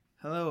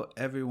Hello,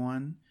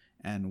 everyone,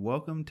 and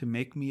welcome to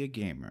Make Me a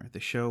Gamer,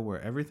 the show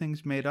where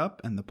everything's made up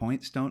and the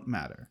points don't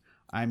matter.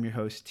 I'm your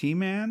host,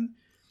 T-Man.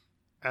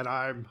 And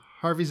I'm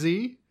Harvey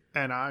Z,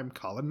 and I'm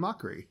Colin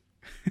Mockery.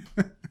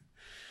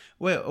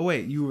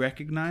 Wait, you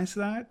recognize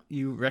that?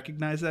 You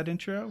recognize that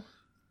intro?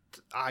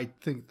 I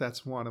think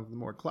that's one of the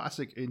more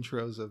classic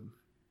intros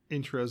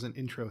in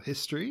intro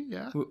history,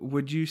 yeah?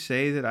 Would you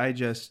say that I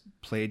just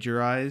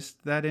plagiarized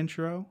that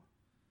intro?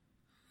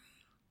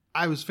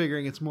 I was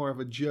figuring it's more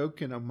of a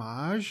joke and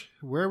homage.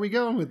 Where are we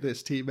going with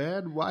this,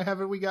 T-Man? Why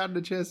haven't we gotten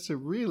a chance to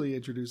really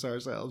introduce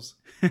ourselves?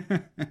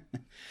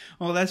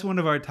 Well, that's one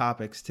of our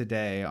topics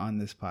today on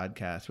this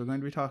podcast. We're going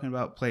to be talking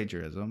about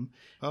plagiarism.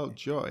 Oh,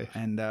 joy.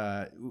 And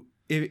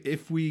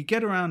if we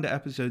get around to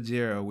episode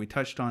 0, we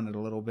touched on it a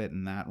little bit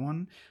in that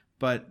one,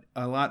 but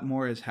a lot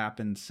more has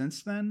happened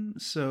since then,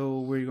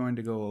 so we're going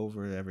to go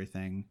over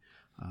everything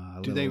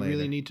Do they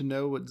really need to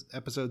know what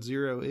episode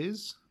 0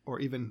 is? Or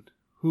even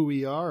who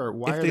we are? Or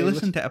why if they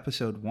listened to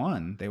episode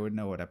 1, they would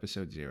know what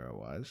episode 0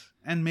 was.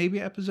 And maybe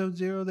episode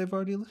 0 they've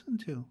already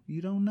listened to.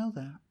 You don't know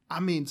that.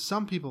 I mean,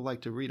 some people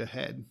like to read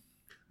ahead.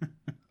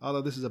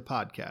 Although this is a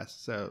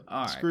podcast, so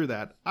screw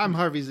that. I'm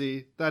Harvey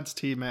Z. That's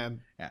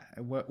T-Man. Yeah.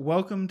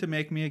 Welcome to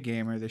Make Me a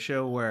Gamer, the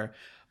show where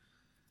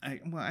I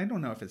don't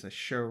know if it's a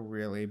show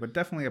really, but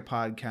definitely a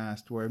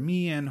podcast where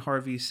me and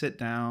Harvey sit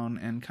down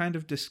and kind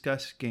of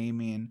discuss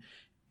gaming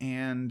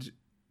and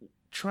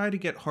try to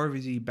get Harvey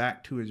Z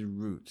back to his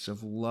roots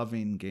of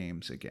loving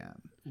games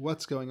again.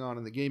 What's going on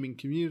in the gaming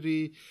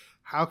community?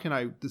 How can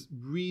I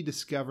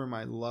rediscover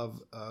my love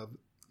of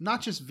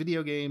not just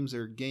video games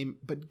or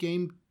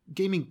gaming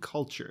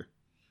culture?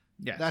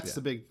 Yes, that's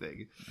the big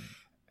thing.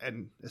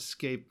 And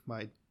escape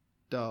my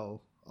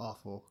dull,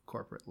 awful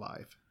corporate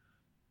life.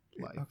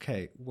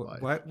 Okay,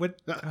 what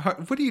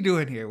are you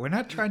doing here? We're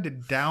not trying to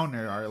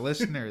downer our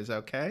listeners,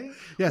 okay?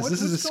 Yes,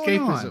 this is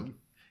escapism.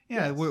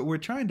 Yeah, yes. We're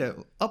trying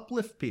to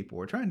uplift people.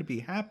 We're trying to be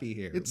happy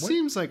here. It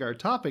seems like our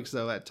topics,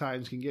 though, at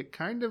times can get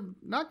kind of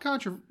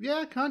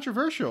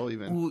controversial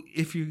even. Well,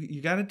 if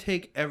you got to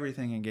take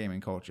everything in gaming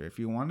culture. If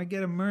you want to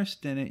get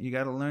immersed in it, you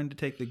got to learn to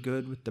take the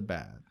good with the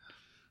bad.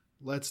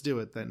 Let's do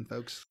it then,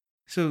 folks.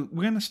 So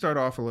we're going to start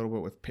off a little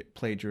bit with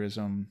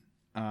plagiarism.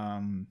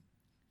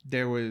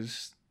 There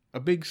was a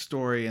big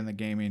story in the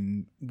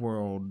gaming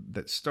world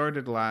that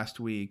started last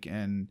week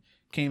and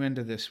came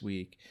into this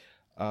week.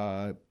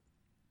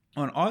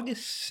 On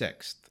August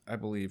 6th, I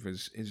believe,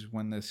 is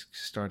when this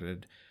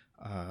started.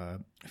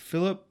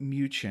 Philip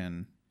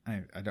Muchin,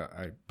 I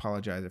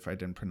apologize if I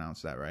didn't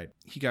pronounce that right.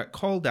 He got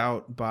called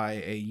out by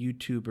a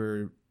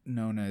YouTuber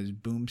known as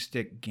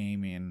Boomstick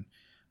Gaming.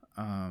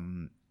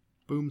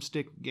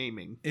 Boomstick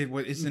Gaming.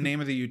 It's the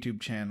name of the YouTube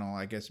channel.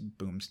 I guess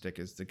Boomstick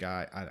is the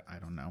guy. I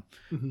don't know.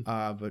 Mm-hmm.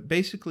 But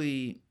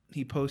basically,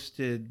 he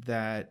posted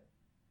that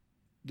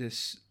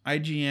this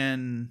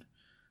IGN...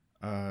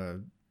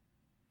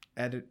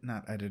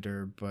 not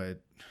editor,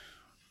 but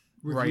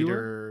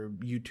reviewer? Writer,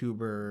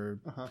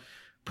 YouTuber,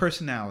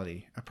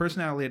 personality. A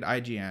personality at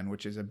IGN,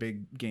 which is a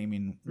big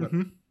gaming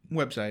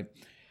website.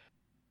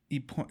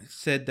 He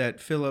said that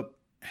Philip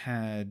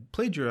had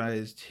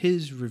plagiarized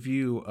his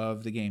review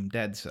of the game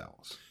Dead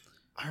Cells.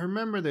 I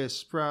remember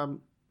this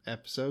from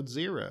episode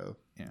 0.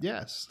 Yeah.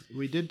 Yes,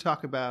 we did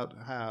talk about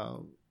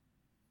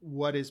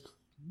what is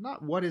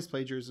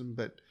plagiarism,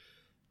 but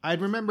I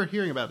remember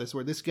hearing about this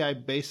where this guy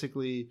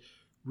basically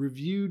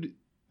reviewed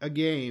a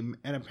game,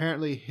 and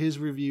apparently his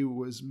review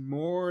was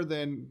more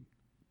than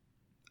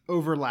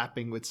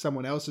overlapping with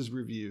someone else's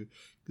review.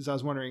 Because I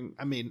was wondering,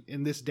 I mean,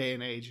 in this day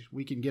and age,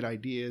 we can get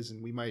ideas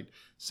and we might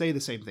say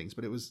the same things,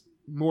 but it was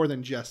more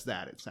than just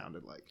that, it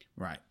sounded like.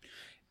 Right.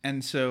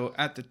 And so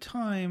at the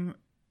time,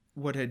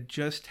 what had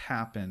just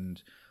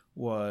happened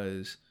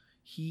was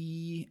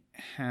he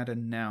had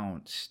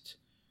announced,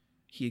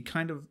 he had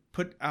kind of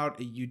put out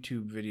a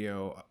YouTube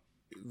video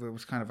that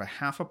was kind of a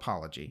half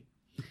apology.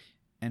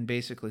 And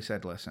basically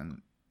said,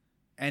 listen,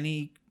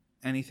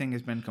 anything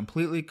has been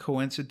completely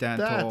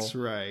coincidental. That's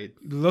right.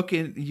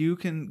 You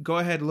can go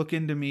ahead, look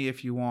into me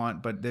if you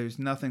want, but there's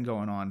nothing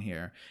going on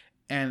here.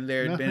 And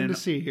there had nothing to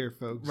see here,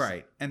 folks.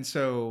 Right. And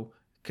so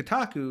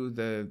Kotaku,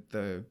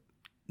 the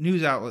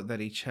news outlet that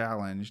he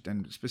challenged,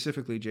 and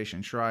specifically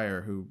Jason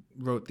Schreier, who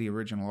wrote the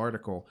original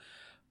article,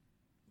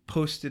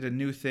 posted a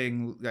new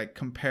thing like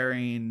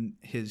comparing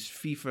his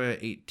FIFA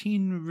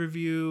 18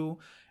 review.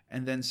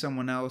 And then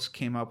someone else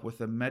came up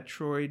with a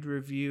Metroid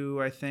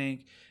review, I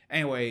think.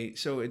 Anyway,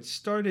 so it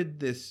started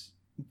this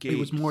game. It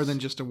was more than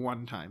just a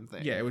one-time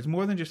thing. Yeah, it was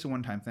more than just a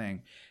one-time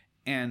thing.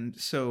 And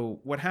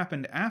so what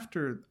happened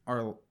after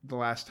the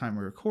last time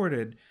we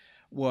recorded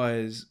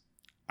was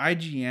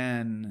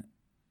IGN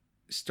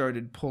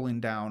started pulling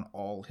down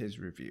all his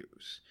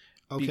reviews.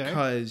 Okay.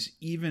 Because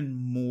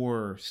even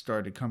more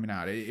started coming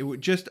out. It would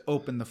just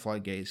open the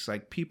floodgates.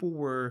 Like, people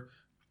were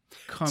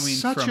coming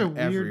such from a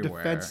weird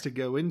everywhere. Defense to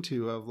go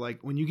into of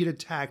like when you get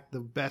attacked, the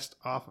best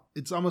off.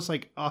 It's almost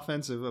like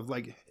offensive of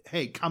like,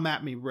 hey, come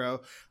at me, bro.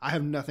 I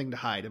have nothing to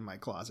hide in my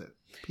closet.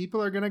 People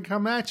are gonna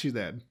come at you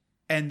then,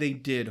 and they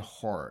did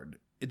hard.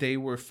 they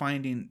were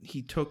finding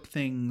he took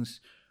things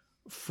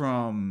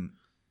from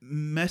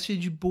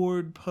message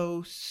board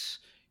posts.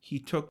 He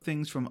took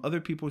things from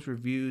other people's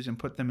reviews and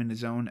put them in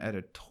his own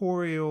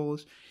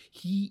editorials.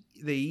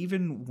 They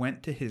even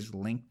went to his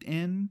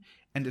LinkedIn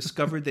and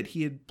discovered that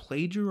he had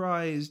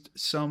plagiarized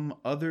some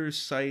other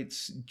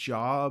site's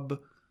job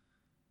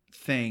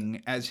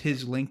thing as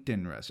his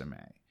LinkedIn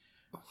resume.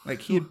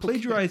 Like, he had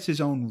plagiarized his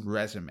own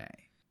resume.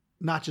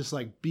 Not just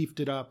like beefed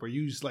it up or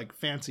used like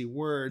fancy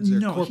words or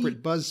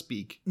corporate buzz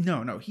speak.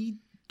 No, he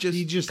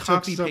just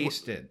copy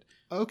pasted.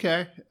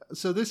 Okay,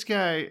 so this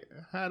guy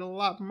had a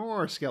lot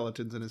more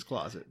skeletons in his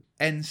closet.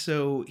 And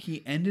so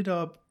he ended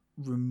up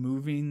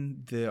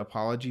removing the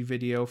apology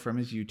video from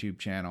his YouTube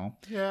channel.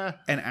 Yeah.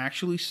 And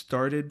actually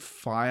started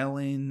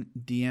filing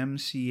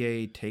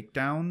DMCA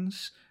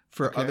takedowns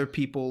for other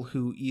people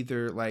who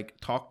either like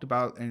talked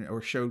about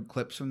or showed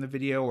clips from the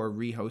video or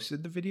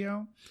rehosted the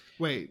video.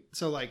 Wait,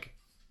 so like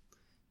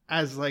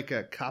as like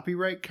a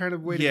copyright kind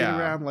of way to get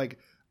around, like,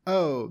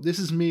 oh, this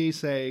is me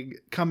saying,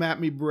 come at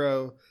me,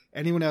 bro.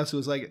 Anyone else who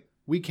was like,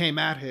 we came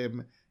at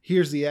him,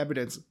 here's the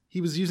evidence.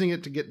 He was using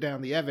it to get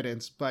down the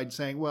evidence by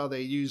saying, well, they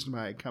used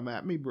my come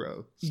at me,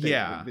 bro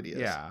statement videos.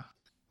 Yeah.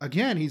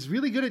 Again, he's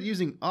really good at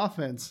using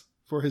offense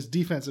for his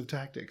defensive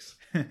tactics.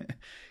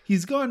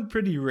 He's gone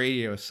pretty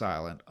radio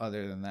silent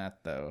other than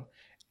that, though.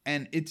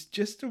 And it's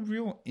just a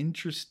real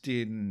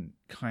interesting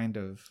kind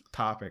of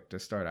topic to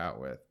start out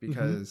with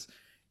because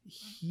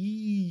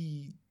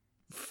he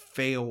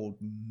failed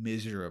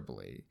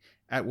miserably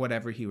at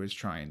whatever he was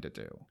trying to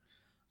do.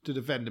 To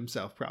defend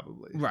himself,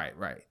 probably. Right.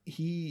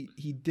 He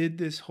did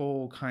this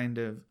whole kind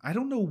of, I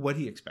don't know what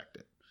he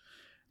expected.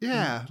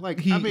 Yeah,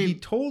 he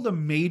told a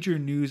major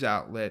news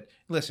outlet,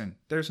 listen,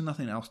 there's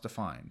nothing else to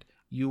find.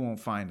 You won't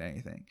find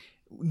anything.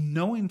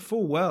 Knowing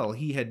full well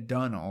he had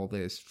done all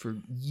this for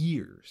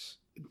years.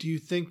 Do you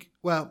think,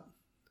 well,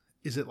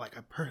 is it like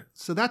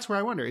so that's where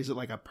I wonder, is it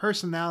like a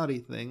personality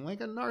thing,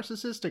 like a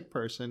narcissistic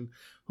person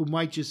who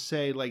might just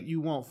say, like,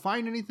 you won't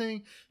find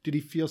anything? Did he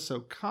feel so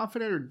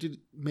confident, or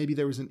maybe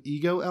there was an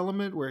ego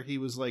element where he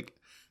was like,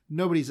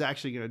 nobody's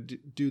actually going to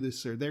do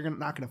this, or they're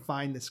not going to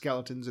find the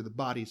skeletons or the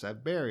bodies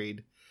I've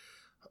buried?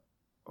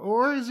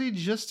 Or is he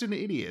just an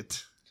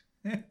idiot?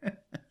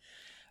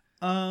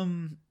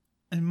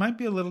 It might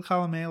be a little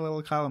column A, a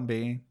little column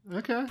B.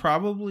 Okay.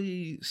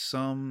 Probably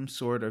some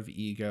sort of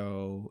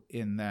ego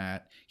in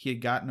that he had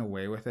gotten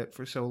away with it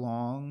for so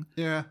long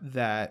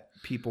that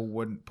people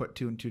wouldn't put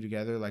two and two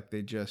together. Like,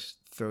 they just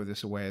throw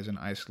this away as an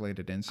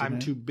isolated incident. I'm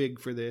too big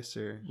for this,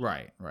 or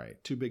right.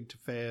 Too big to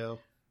fail.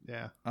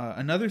 Yeah.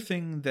 Another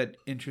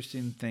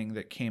interesting thing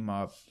that came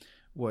up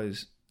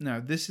was, now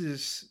this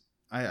is,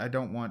 I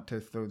don't want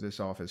to throw this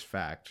off as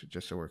fact,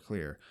 just so we're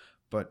clear,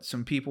 but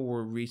some people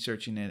were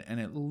researching it, and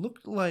it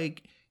looked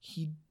like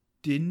he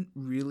didn't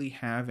really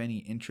have any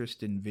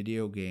interest in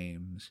video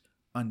games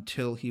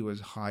until he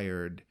was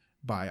hired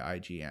by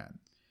IGN,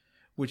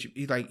 which,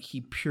 like,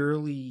 he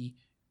purely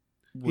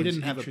was he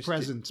didn't have a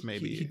presence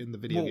maybe in the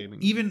video gaming.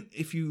 Even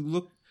if you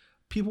look,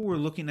 people were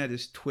looking at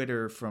his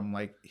Twitter from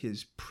like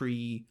his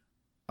pre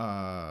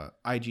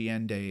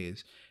IGN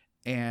days,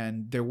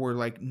 and there were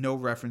like no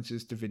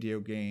references to video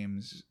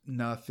games,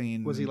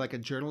 nothing. Was he like a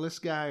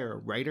journalist guy or a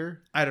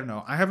writer? I don't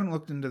know. I haven't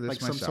looked into this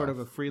like myself. Some sort of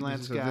a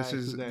freelance guy. This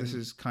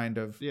is kind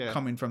of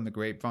coming from the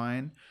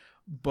grapevine,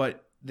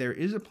 but there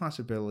is a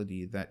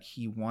possibility that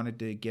he wanted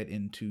to get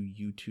into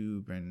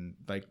YouTube and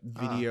like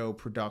video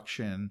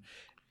production,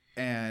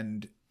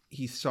 and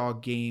he saw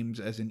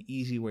games as an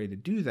easy way to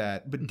do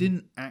that, but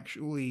didn't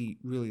actually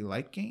really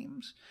like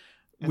games.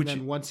 And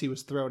then once he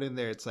was thrown in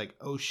there, it's like,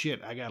 oh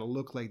shit, I gotta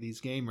look like these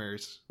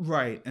gamers.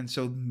 Right. And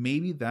so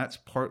maybe that's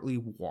partly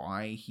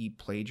why he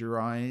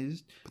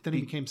plagiarized. But then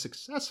he became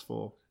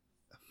successful.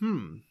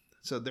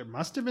 So there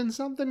must have been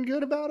something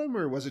good about him,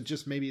 or was it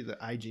just maybe the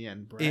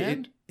IGN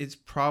brand? It's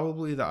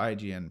probably the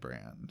IGN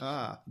brand.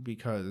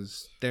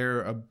 Because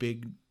they're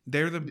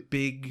the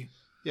big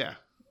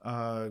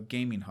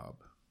gaming hub.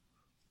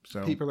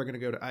 So people are going to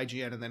go to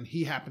IGN, and then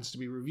he happens to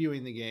be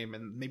reviewing the game,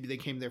 and maybe they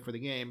came there for the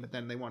game, but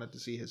then they wanted to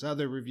see his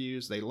other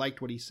reviews. They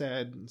liked what he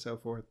said and so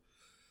forth.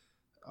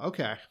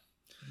 Okay.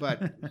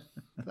 But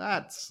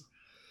that's,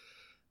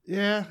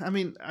 I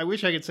mean, I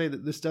wish I could say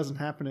that this doesn't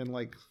happen in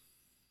like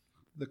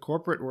the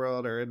corporate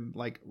world or in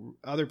like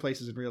other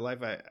places in real life.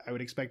 I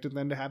would expect it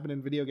then to happen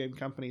in video game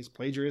companies.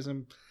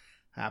 Plagiarism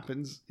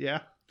happens. Yeah.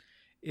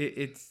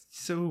 It's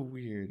so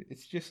weird.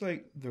 It's just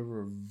like the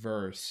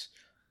reverse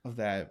of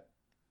that.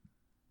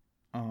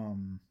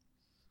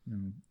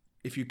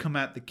 If you come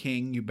at the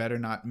king, you better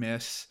not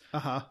miss.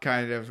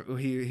 Kind of.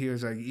 He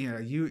was like,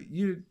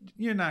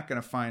 you're not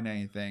gonna find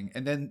anything,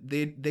 and then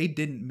they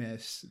didn't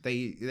miss.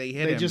 They hit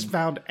him. They just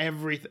found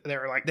everything. They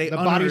were like, the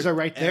bodies are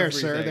right there,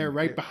 everything. Sir. They're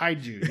right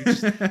behind you.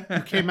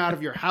 You came out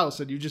of your house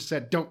and you just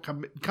said, don't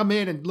come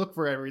in and look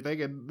for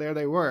everything, and there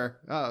they were.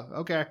 Oh,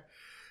 okay.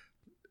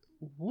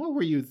 What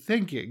were you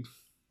thinking?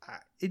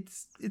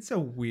 It's a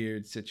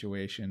weird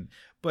situation,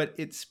 but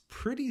it's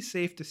pretty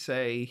safe to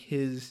say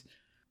his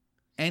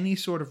any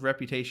sort of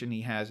reputation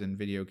he has in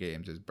video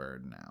games is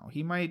burned now.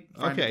 He might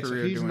find a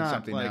career doing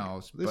something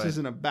else. This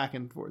isn't a back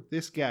and forth.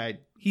 This guy,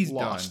 he's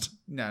lost.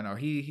 Done. No,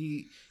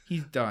 he's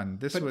done.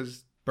 This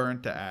was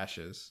burnt to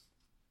ashes.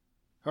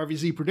 Harvey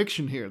Z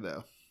prediction here,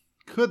 though.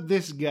 Could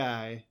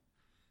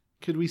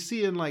we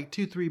see in like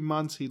 2-3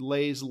 months he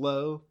lays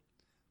low?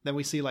 Then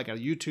we see like a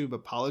YouTube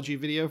apology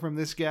video from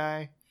this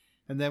guy.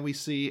 And then we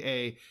see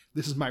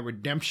this is my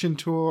redemption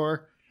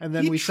tour. And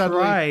then he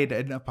tried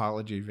an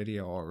apology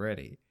video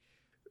already.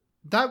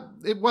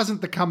 It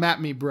wasn't the come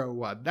at me bro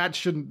one. That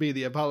shouldn't be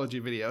the apology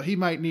video. He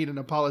might need an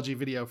apology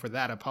video for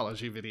that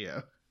apology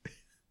video.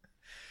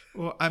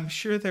 Well, I'm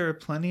sure there are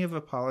plenty of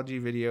apology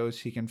videos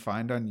he can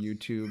find on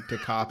YouTube to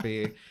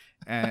copy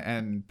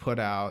and put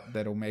out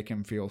that'll make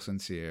him feel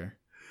sincere.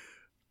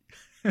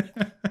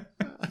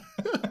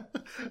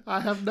 I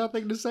have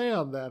nothing to say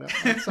on that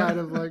outside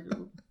of like,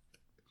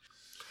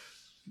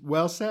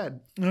 well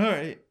said. All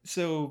right.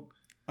 So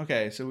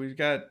we've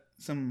got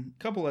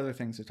couple other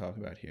things to talk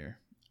about here.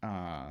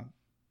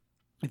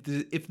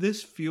 If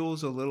this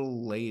feels a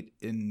little late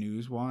in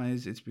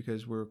news-wise, it's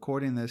because we're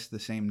recording this the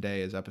same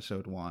day as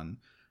episode 1.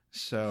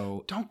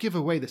 So don't give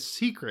away the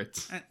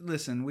secrets.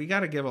 Listen, we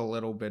got to give a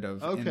little bit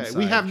of inside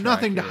we have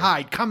nothing to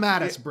hide. Come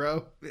at us,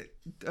 bro.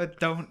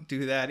 Don't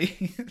do that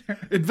either.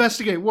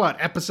 Investigate what?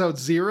 Episode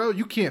 0?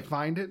 You can't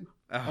find it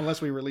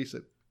unless we release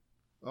it.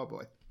 Oh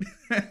boy.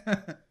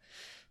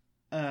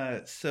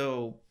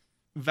 So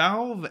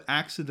Valve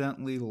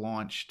accidentally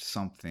launched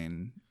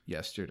something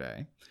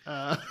yesterday.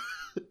 I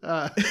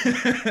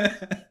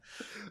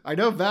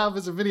know Valve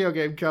is a video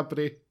game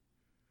company.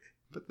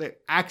 But they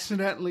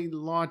accidentally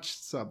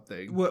launched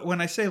something. When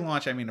I say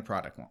launch, I mean a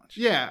product launch.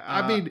 Yeah,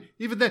 I mean,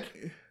 even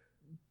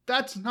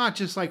that's not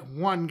just like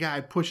one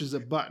guy pushes a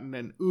button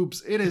and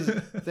oops, it is,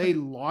 they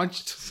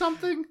launched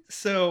something?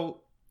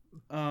 So,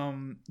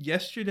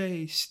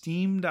 yesterday,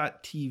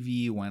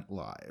 Steam.tv went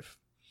live.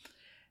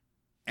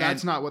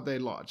 That's not what they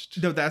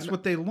launched. No, that's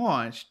what they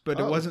launched, but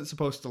it wasn't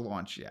supposed to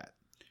launch yet.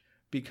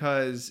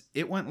 Because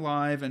it went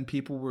live and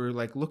people were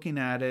like looking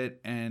at it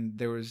and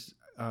there was...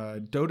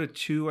 Dota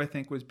 2, I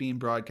think, was being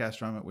broadcast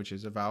from it, which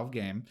is a Valve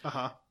game.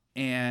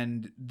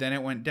 And then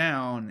it went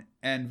down,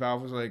 and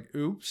Valve was like,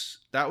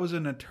 oops, that was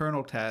an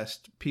internal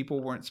test. People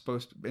weren't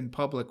in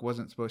public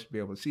wasn't supposed to be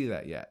able to see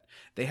that yet.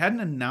 They hadn't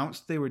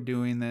announced they were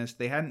doing this.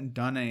 They hadn't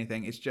done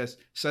anything. It's just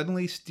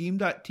suddenly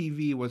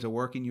Steam.tv was a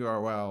working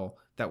URL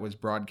that was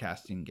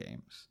broadcasting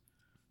games.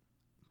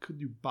 Could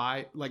you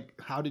buy, like,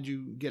 how did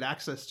you get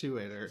access to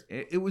it? Or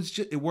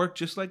it worked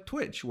just like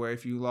Twitch, where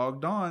if you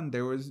logged on,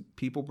 there was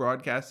people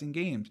broadcasting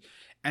games.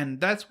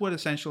 And that's what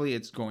essentially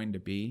it's going to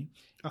be,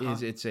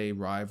 is it's a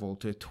rival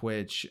to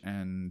Twitch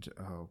and,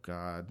 oh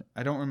God,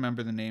 I don't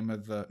remember the name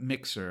of the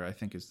Mixer, I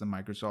think is the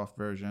Microsoft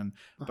version,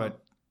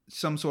 but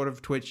some sort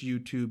of Twitch,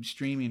 YouTube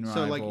streaming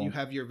rival. So, like, you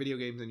have your video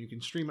games and you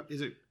can stream,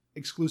 is it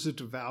exclusive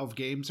to Valve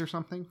games or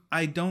something?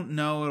 I don't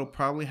know. It'll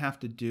probably have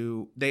to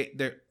do,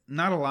 they're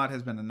not a lot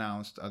has been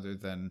announced other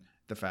than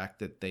the fact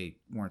that they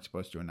weren't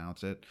supposed to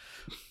announce it.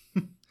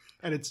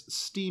 And it's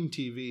Steam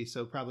TV,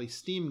 so probably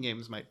Steam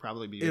games might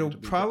probably be... It'll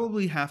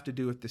probably have to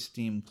do with the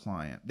Steam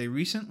client. They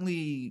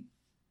recently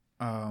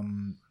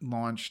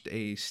launched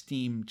a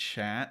Steam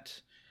chat,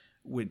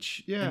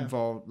 which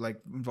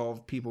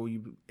involved people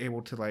you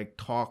able to like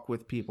talk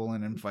with people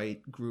and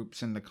invite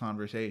groups into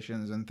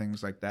conversations and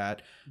things like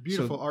that.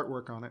 Beautiful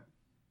artwork on it.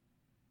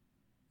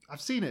 I've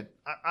seen it.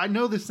 I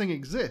know this thing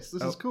exists.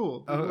 This is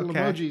cool. Little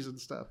emojis and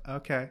stuff.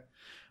 Okay.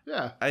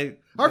 Yeah.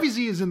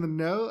 RVZ is in the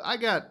know. I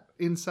got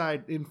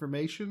inside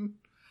information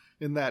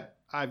in that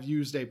I've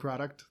used a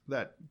product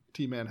that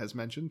T-Man has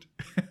mentioned.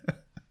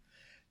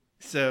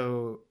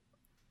 So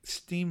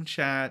Steam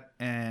Chat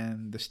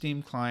and the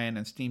Steam client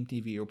and Steam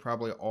TV are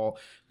probably all...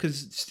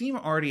 Because Steam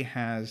already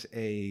has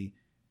a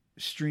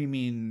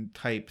streaming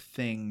type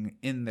thing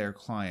in their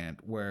client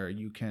where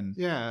you can,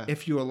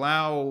 if you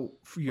allow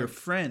your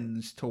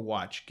friends to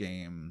watch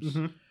games,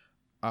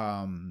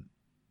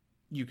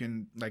 you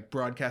can like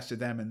broadcast to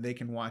them and they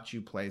can watch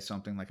you play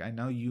something. Like I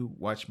know you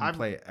watched me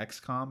play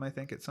XCOM, I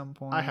think at some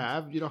point. I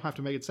have. You don't have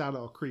to make it sound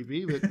all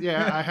creepy, but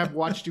yeah, I have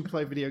watched you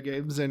play video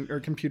games or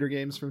computer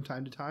games from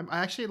time to time. I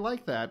actually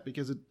like that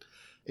because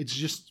it's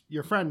just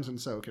your friends and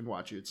so can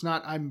watch you. It's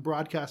not I'm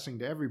broadcasting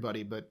to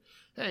everybody, but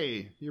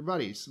hey, your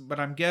buddies. But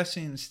I'm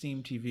guessing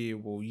Steam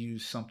TV will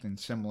use something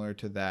similar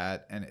to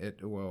that, and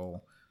it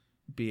will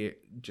be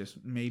just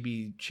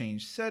maybe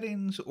change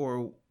settings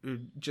or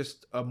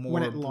just a more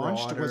when it broader...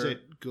 launched, was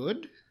it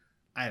good?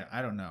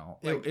 I don't know.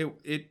 Like,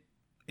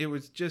 it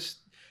was just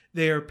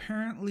they're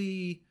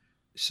apparently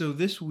so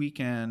this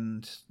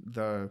weekend,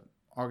 the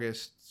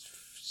August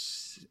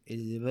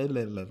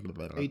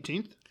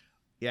 18th.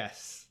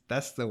 Yes,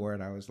 that's the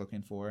word I was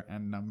looking for,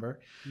 and number.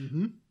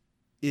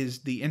 Is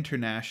the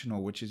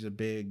International, which is a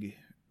big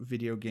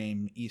video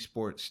game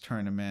esports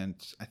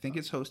tournament. I think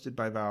it's hosted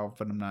by Valve,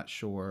 but I'm not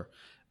sure.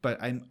 But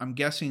I'm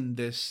guessing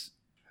this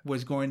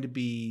was going to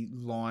be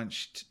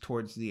launched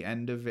towards the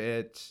end of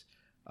it.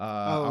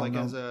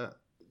 As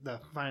the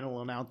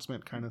final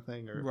announcement kind of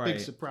thing, or big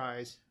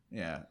surprise.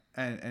 Yeah,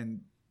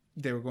 and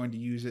they were going to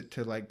use it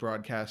to like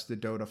broadcast the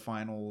Dota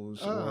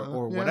finals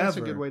or whatever. That's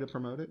a good way to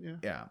promote it.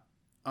 Yeah.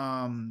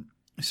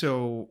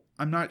 So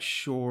I'm not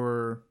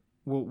sure.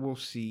 We'll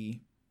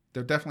see.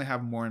 They'll definitely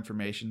have more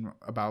information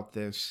about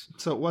this.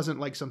 So it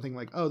wasn't like something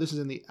like, oh, this is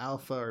in the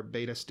alpha or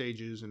beta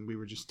stages and we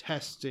were just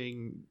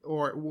testing,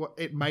 or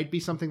it might be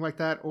something like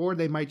that, or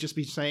they might just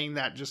be saying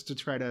that just to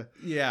try to,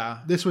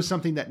 this was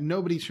something that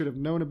nobody should have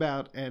known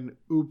about, and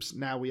oops,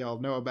 now we all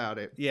know about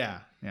it.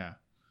 Yeah.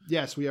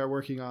 Yes, we are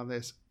working on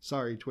this.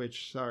 Sorry,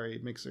 Twitch. Sorry,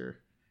 Mixer.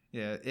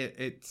 Yeah,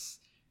 it's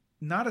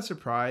not a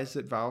surprise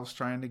that Valve's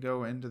trying to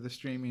go into the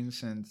streaming,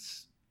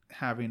 since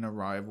having a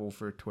rival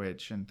for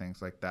Twitch and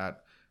things like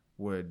that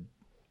would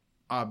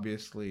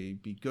obviously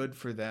be good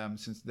for them,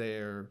 since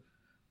they're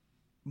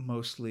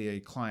mostly a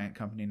client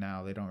company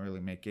now. They don't really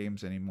make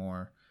games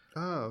anymore.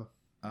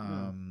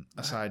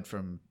 Aside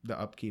from the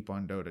upkeep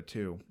on Dota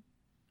 2.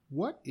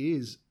 What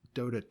is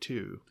Dota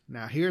 2?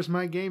 Now, here's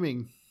my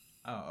gaming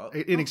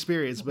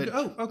inexperience, but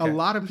okay. A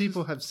lot of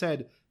people have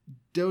said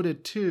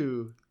Dota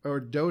 2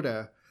 or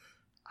Dota.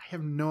 I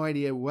have no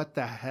idea what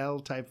the hell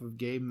type of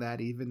game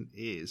that even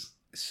is.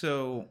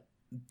 So,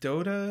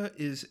 Dota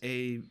is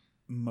a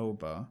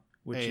MOBA,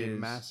 which is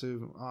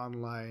massive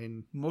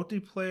online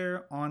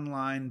multiplayer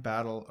online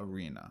battle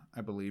arena,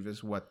 I believe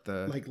is what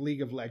the... Like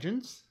League of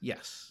Legends?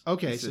 Yes.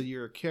 Okay, so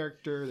you're a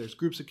character, there's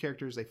groups of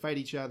characters, they fight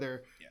each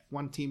other,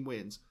 one team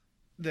wins.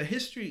 The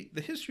history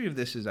of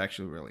this is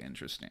actually really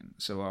interesting.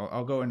 So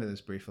I'll go into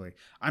this briefly.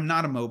 I'm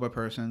not a MOBA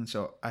person,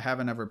 so I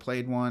haven't ever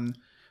played one.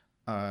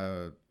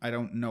 I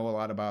don't know a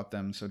lot about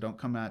them, so don't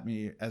come at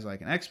me as like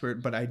an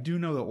expert, but I do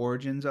know the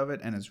origins of it,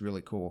 and it's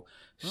really cool.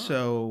 Oh.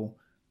 So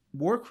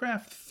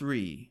Warcraft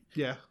 3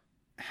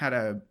 had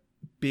a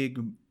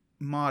big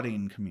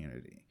modding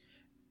community.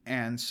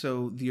 And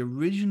so the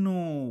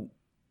original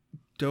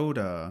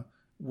Dota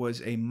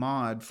was a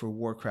mod for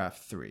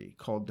Warcraft 3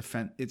 called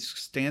Defense. It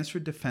stands for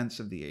Defense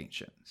of the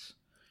Ancients.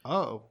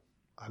 Oh,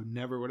 I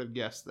never would have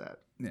guessed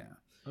that. Yeah.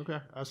 Okay.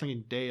 I was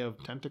thinking Day of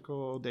the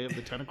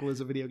Tentacle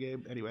is a video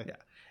game. Anyway. Yeah.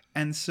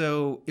 And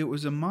so it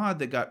was a mod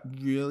that got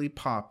really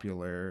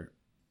popular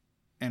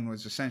and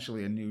was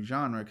essentially a new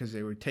genre, because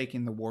they were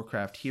taking the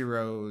Warcraft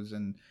heroes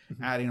and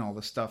adding all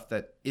the stuff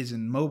that is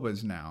in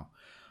MOBAs now.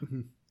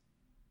 Mm-hmm.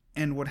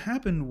 And what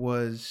happened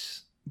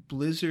was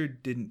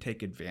Blizzard didn't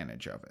take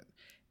advantage of it.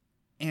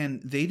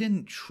 And they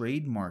didn't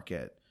trademark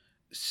it.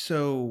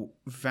 So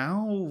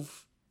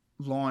Valve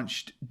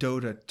launched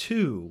Dota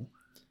 2.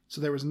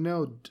 So there was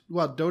no...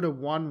 Well, Dota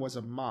 1 was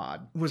a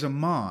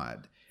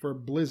mod. For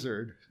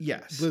Blizzard.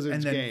 Yes. Blizzard's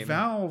and then game.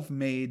 Valve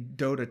made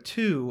Dota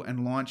 2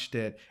 and launched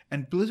it.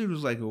 And Blizzard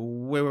was like,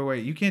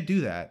 wait, you can't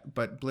do that.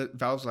 But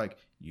Valve's like,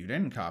 you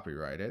didn't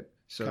copyright it.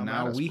 So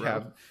now we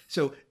have...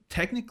 So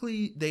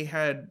technically they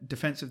had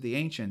Defense of the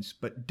Ancients,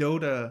 but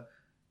Dota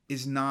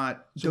is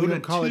not... So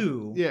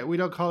Dota 2... we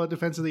don't call it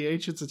Defense of the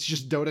Ancients. It's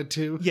just Dota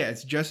 2. Yeah,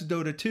 it's just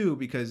Dota 2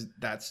 because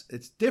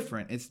it's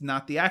different. It's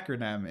not the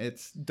acronym.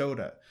 It's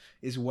Dota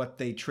is what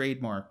they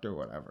trademarked or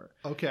whatever.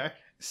 Okay.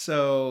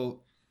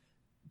 So...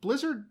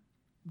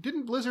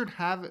 Didn't Blizzard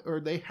have, or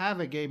they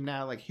have a game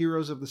now like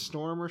Heroes of the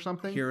Storm or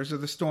something? Heroes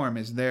of the Storm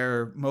is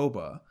their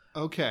MOBA.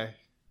 Okay.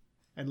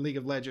 And League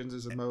of Legends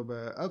is a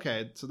MOBA.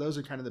 Okay, so those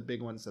are kind of the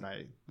big ones that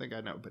I think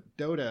I know. But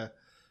Dota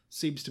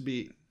seems to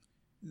be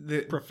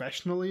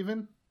professional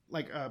even?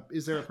 Like,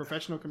 is there a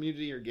professional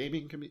community or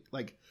gaming community?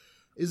 Like,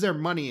 is there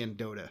money in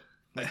Dota?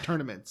 Like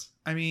tournaments?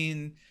 I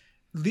mean,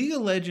 League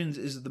of Legends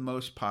is the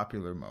most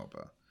popular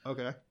MOBA.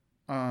 Okay.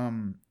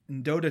 And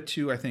Dota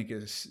 2, I think,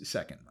 is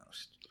second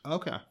most.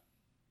 Okay.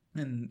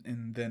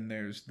 And then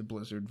there's the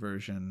Blizzard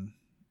version.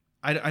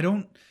 I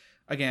don't...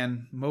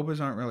 Again, MOBAs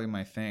aren't really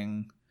my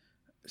thing,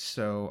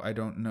 so I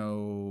don't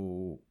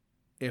know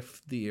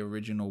if the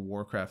original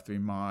Warcraft 3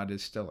 mod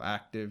is still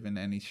active in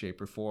any shape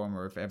or form,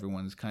 or if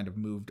everyone's kind of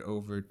moved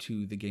over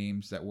to the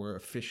games that were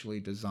officially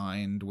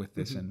designed with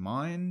this in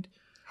mind.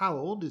 How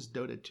old is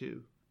Dota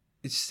 2?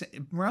 It's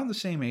around the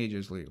same age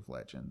as League of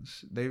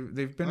Legends.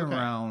 They've been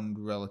around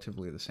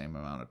relatively the same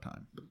amount of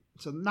time.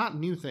 So not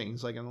new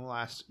things like in the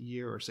last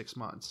year or 6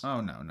 months.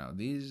 Oh, no.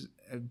 These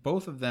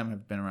both of them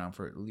have been around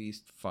for at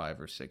least 5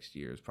 or 6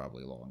 years,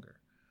 probably longer.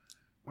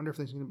 Wonder if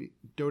there's going to be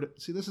Dota.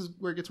 See, this is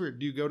where it gets weird.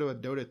 Do you go to a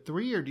Dota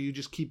 3 or do you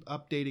just keep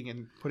updating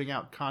and putting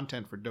out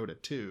content for Dota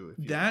 2?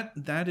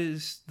 That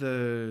is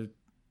the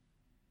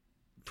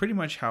pretty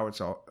much how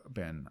it's all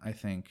been, I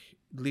think.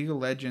 League of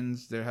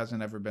Legends, there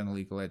hasn't ever been a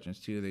League of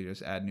Legends 2. They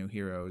just add new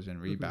heroes and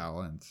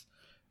rebalance.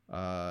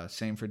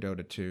 Same for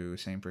Dota 2.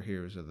 Same for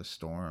Heroes of the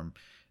Storm.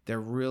 They're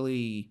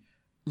really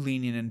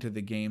leaning into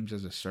the games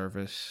as a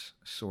service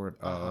sort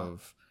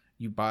of.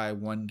 You buy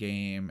one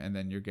game and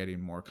then you're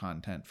getting more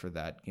content for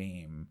that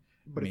game.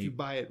 But if you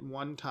buy it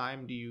one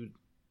time, do you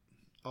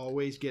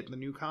always get the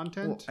new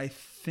content? Well, I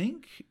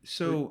think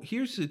so.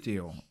 Here's the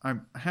deal. I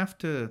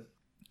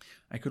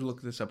could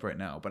look this up right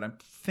now, but I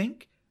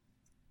think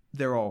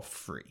they're all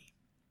free.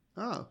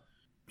 Oh.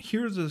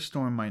 Heroes of the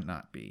Storm might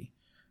not be,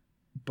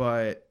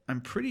 but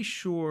I'm pretty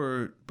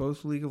sure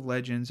both League of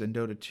Legends and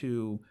Dota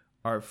 2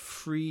 are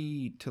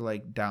free to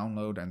like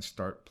download and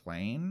start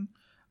playing,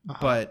 Uh-huh.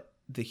 but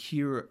the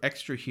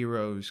extra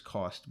heroes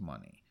cost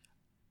money.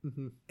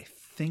 Mm-hmm. I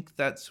think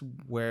that's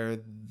where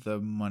the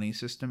money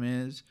system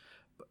is.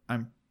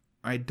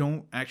 I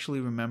don't actually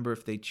remember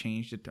if they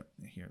changed it to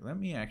here. Let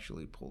me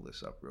actually pull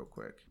this up real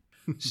quick.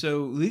 So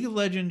League of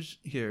Legends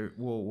here,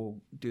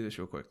 we'll do this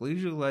real quick.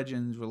 League of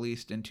Legends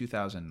released in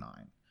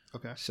 2009.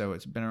 Okay. So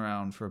it's been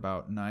around for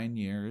about 9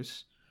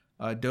 years.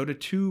 Dota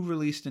 2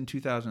 released in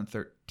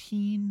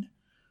 2013.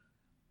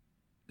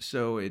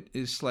 So it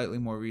is slightly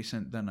more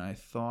recent than I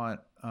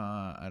thought.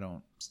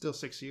 Still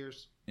 6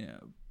 years. Yeah,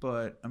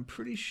 but I'm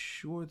pretty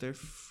sure they're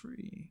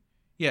free.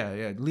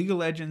 Yeah. League of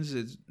Legends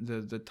is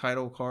the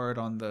title card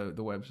on the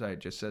website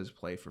just says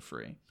play for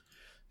free.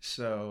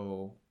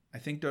 So I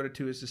think Dota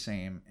 2 is the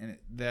same, and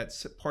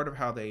that's part of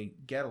how they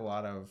get a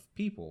lot of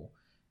people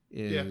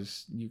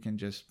is you can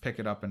just pick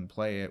it up and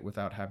play it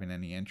without having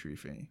any entry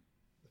fee.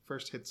 The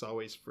first hit's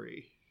always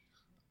free.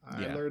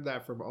 I learned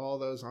that from all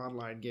those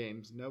online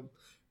games. Nope.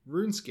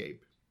 RuneScape.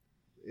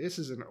 This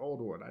is an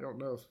old one. I don't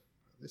know if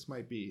this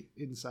might be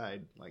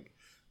inside. Like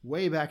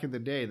way back in the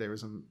day, there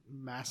was a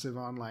massive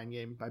online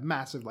game. By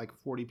massive, like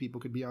 40 people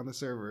could be on the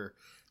server.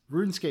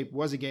 RuneScape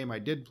was a game I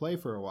did play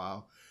for a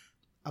while.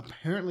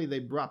 Apparently, they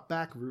brought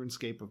back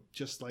RuneScape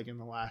just like in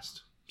the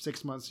last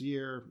 6 months, a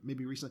year,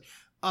 maybe recently.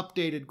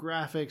 Updated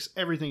graphics.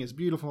 Everything is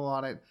beautiful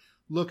on it.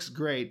 Looks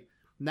great.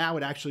 Now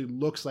it actually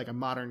looks like a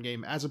modern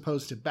game as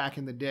opposed to back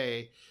in the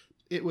day.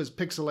 It was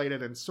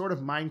pixelated and sort of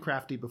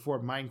Minecrafty before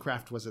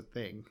Minecraft was a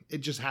thing. It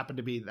just happened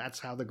to be that's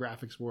how the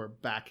graphics were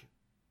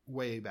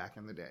way back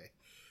in the day.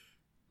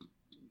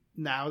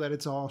 Now that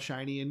it's all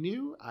shiny and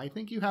new, I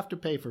think you have to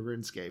pay for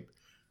RuneScape.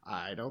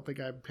 I don't think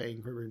I'm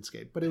paying for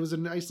RuneScape, but it was a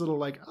nice little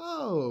like,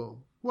 oh,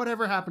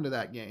 whatever happened to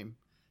that game?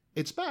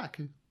 It's back.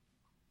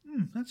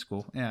 That's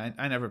cool. Yeah,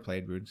 I never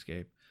played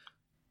RuneScape.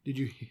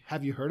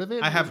 Have you heard of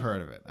it? I have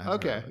heard of it.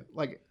 Okay.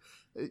 Like,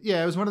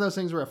 yeah, it was one of those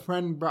things where a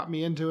friend brought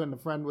me into it and the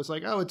friend was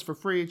like, oh, it's for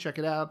free. Check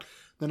it out.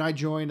 Then I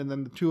joined and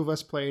then the 2 of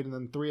us played and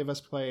then 3 of us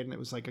played and it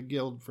was like a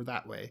guild for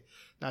that way.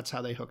 That's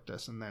how they hooked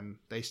us. And then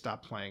they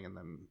stopped playing and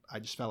then I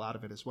just fell out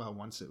of it as well.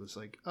 Once it was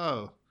like,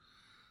 oh,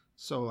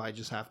 so I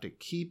just have to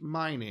keep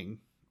mining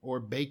or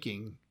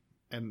baking.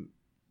 And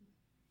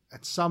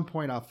at some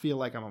point I'll feel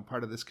like I'm a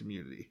part of this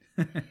community.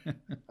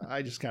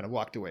 I just kind of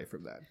walked away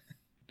from that.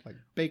 Like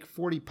bake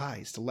 40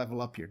 pies to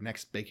level up your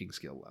next baking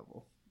skill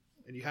level.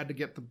 And you had to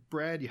get the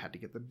bread, you had to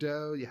get the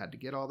dough, you had to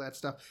get all that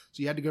stuff.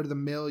 So you had to go to the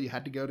mill, you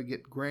had to go to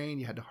get grain,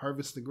 you had to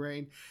harvest the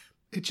grain.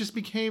 It just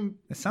became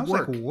It sounds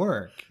work. like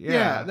work.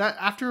 Yeah, that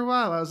after a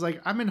while I was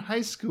like, I'm in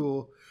high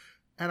school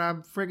and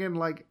I'm friggin'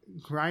 like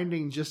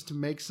grinding just to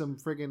make some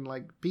friggin'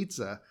 like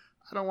pizza.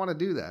 I don't want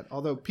to do that.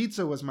 Although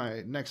pizza was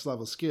my next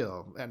level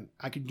skill and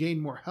I could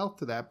gain more health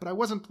to that, but I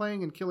wasn't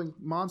playing and killing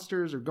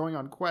monsters or going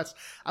on quests.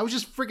 I was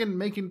just friggin'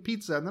 making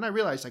pizza. And then I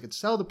realized I could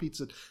sell the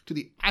pizza to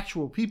the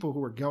actual people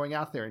who were going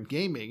out there and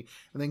gaming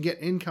and then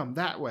get income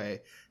that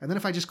way. And then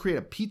if I just create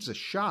a pizza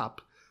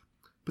shop,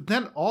 but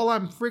then all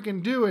I'm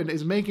friggin' doing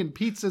is making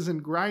pizzas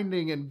and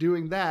grinding and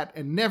doing that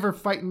and never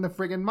fighting the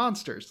friggin'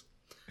 monsters.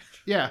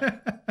 Yeah.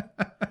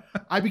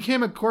 I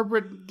became a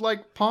corporate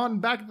like pawn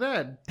back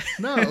then.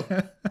 No.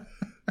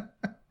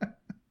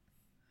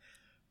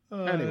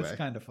 Anyway. That's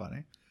kind of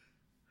funny.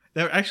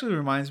 That actually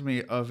reminds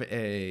me of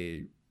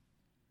a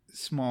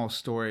small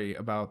story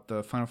about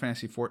the Final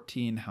Fantasy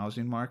XIV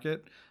housing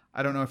market.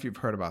 I don't know if you've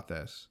heard about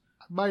this.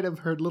 I might have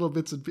heard little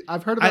bits of.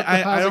 I've heard about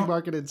the housing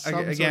market in some.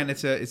 Again,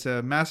 it's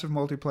a massive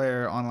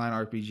multiplayer online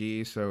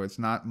RPG, so it's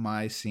not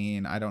my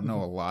scene. I don't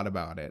know a lot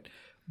about it,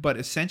 but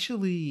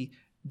essentially,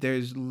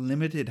 there's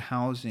limited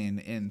housing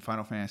in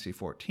Final Fantasy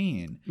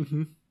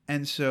XIV,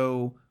 and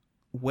so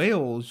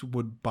whales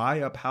would buy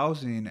up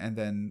housing and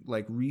then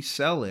like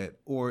resell it,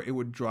 or it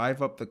would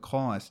drive up the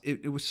cost.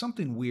 It was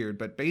something weird,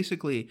 but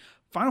basically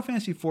Final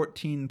Fantasy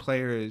XIV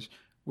players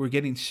were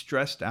getting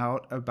stressed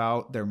out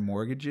about their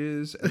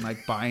mortgages and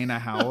like buying a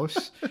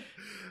house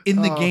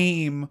in the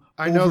game.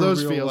 I know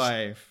those real feels.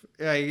 Life.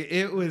 Like,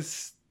 it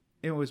was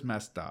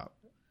messed up.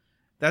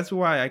 That's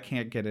why I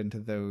can't get into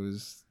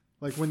those.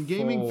 Like when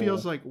gaming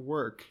feels like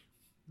work,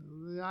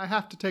 I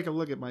have to take a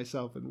look at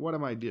myself and what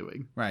am I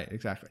doing? Right,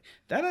 exactly.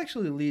 That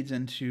actually leads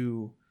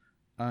into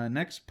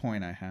next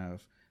point I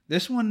have.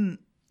 This one,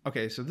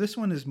 okay, so this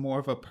one is more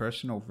of a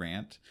personal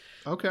rant.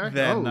 Okay.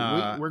 Than,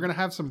 we're going to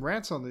have some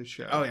rants on this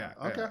show. Oh, yeah.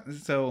 Okay. Yeah.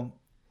 So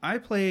I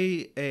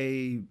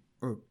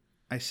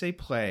I say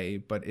play,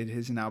 but it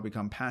has now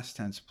become past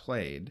tense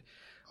played,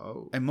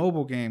 a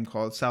mobile game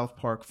called South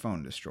Park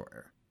Phone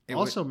Destroyer. It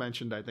also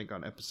mentioned, I think,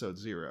 on episode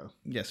 0.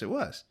 Yes, it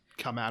was.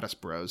 Come at us,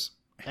 bros.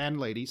 And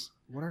ladies.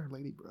 What are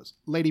lady bros?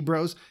 Lady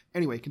bros.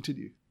 Anyway,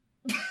 continue.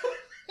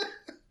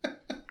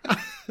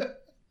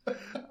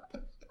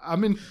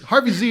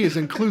 Harvey Z is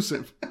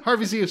inclusive.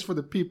 Harvey Z is for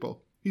the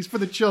people. He's for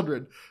the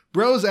children.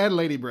 Bros and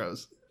lady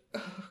bros.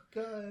 Oh,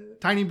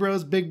 God. Tiny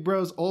bros, big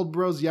bros, old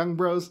bros, young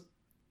bros.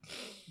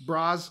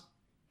 Bras.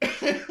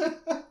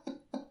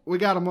 We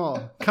got them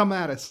all. Come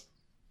at us.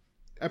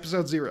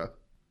 Episode 0.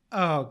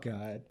 Oh,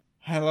 God.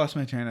 I lost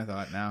my train of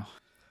thought now.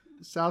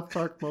 South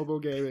Park Mobile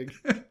Gaming.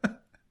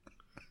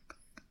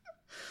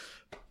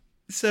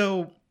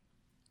 So,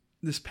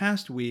 this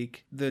past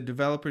week, the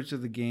developers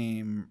of the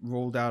game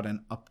rolled out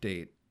an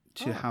update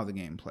to how the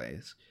game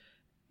plays.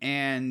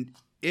 And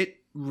it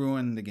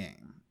ruined the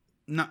game.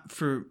 Not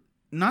for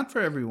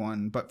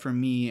everyone, but for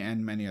me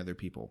and many other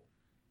people.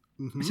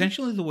 Mm-hmm.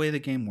 Essentially, the way the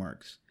game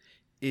works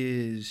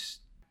is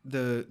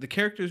the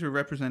characters are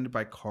represented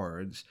by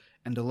cards,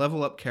 and to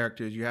level up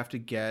characters, you have to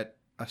get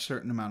a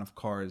certain amount of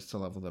cards to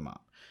level them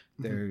up.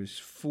 Mm-hmm. There's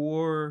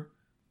 4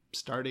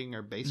 starting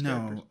or base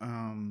characters.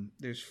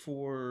 There's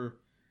 4.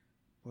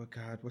 Oh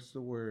God, what's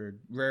the word?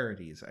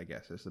 Rarities, I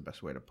guess, is the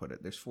best way to put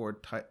it. There's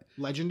 4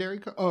 legendary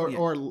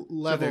or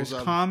levels. So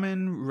there's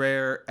common,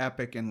 rare,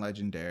 epic, and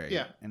legendary.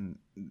 Yeah. And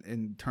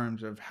in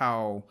terms of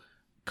how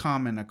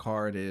common a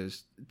card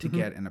is to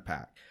get in a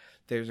pack,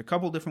 there's a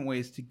couple different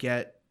ways to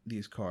get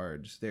these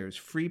cards. There's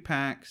free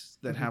packs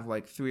that have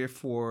like 3 or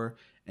 4,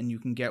 and you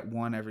can get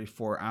one every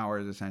 4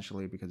 hours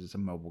essentially because it's a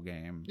mobile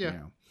game. Yeah. You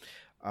know.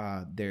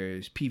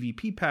 There's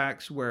PvP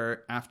packs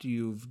where after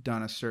you've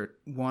done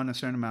won a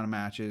certain amount of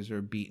matches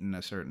or beaten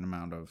a certain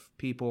amount of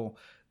people,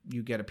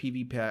 you get a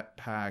PvP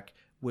pack,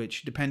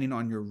 which depending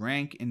on your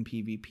rank in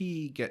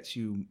PvP gets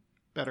you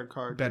better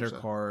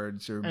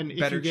cards or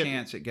better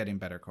chance at getting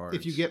better cards.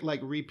 If you get like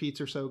repeats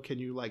or so, can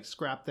you like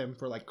scrap them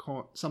for like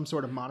some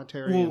sort of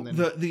monetary? Well,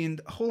 the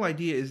whole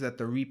idea is that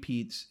the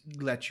repeats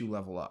let you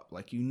level up.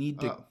 Like you need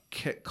to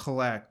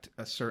collect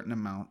a certain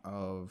amount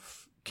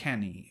of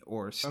Kenny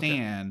or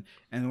Stan,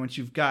 and once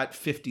you've got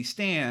 50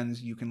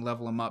 Stans, you can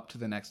level them up to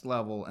the next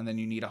level, and then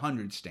you need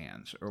 100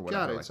 Stans or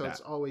whatever. Got it. Like so that.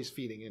 It's always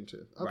feeding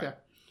into. Okay. Right.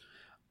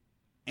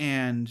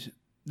 And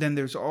then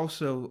there's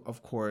also,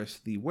 of course,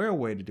 the rare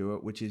way to do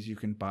it, which is you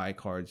can buy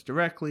cards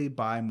directly,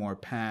 buy more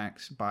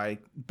packs, buy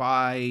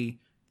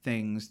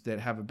things that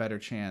have a better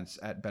chance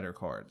at better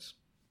cards.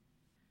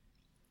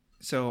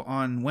 So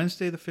on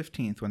Wednesday the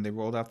 15th, when they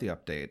rolled out the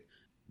update,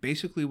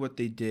 basically what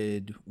they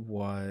did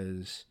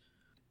was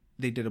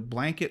they did a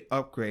blanket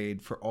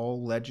upgrade for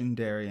all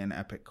legendary and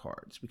epic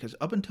cards, because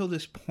up until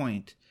this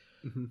point,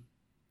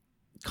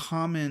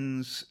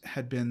 commons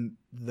had been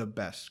the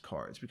best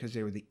cards because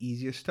they were the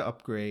easiest to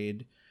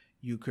upgrade.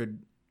 You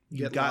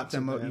get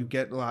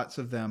lots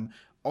of them.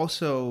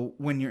 Also,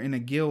 when you're in a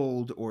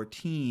guild or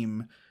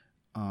team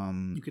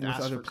you can with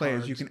ask other for players,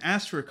 cards. you can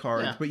ask for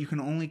cards, but you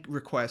can only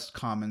request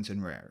commons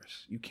and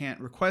rares. You can't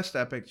request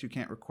epics. You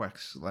can't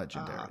request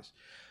legendaries.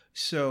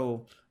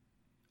 So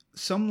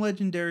some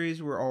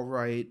legendaries were all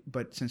right,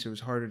 but since it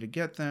was harder to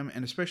get them,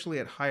 and especially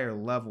at higher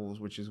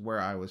levels, which is where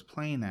I was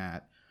playing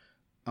at,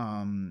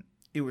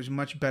 it was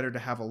much better to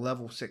have a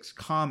level 6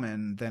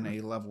 common than a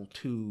level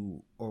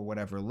 2 or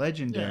whatever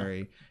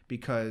legendary,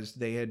 because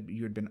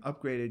you had been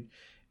upgraded.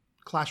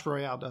 Clash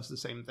Royale does the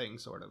same thing,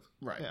 sort of.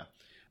 Right. Yeah.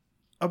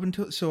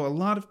 So a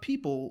lot of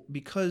people,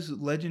 because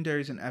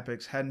legendaries and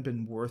epics hadn't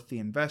been worth the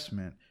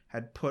investment,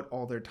 had put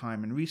all their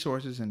time and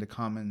resources into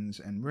commons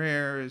and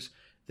rares.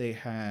 They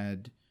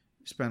had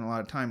spent a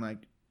lot of time.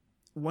 Like,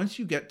 once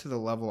you get to the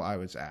level I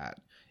was at,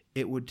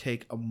 it would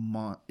take a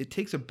month. It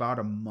takes about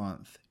a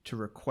month to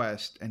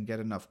request and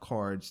get enough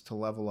cards to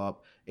level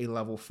up a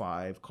level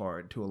 5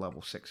 card to a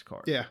level 6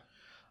 card. Yeah.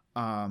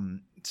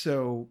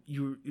 So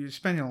you're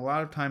spending a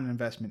lot of time and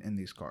investment in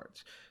these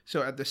cards.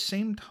 So at the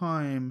same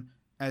time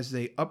as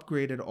they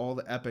upgraded all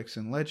the epics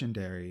and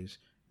legendaries,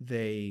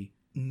 they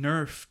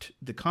nerfed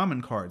the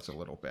common cards a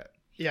little bit.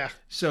 Yeah.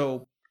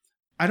 So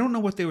I don't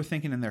know what they were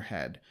thinking in their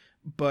head,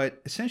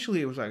 but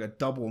essentially it was like a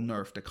double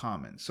nerf to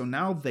common. So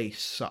now they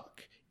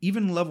suck.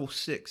 Even level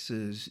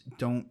 6s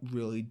don't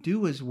really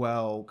do as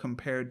well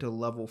compared to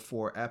level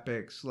 4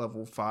 epics,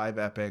 level 5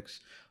 epics,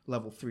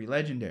 level 3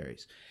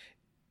 legendaries.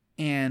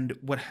 And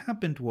what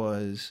happened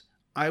was,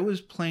 I was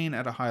playing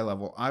at a high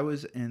level. I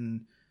was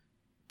in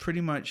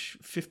pretty much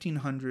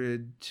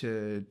 1,500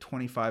 to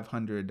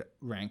 2,500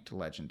 ranked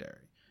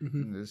legendary.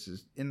 Mm-hmm. This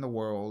is in the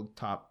world,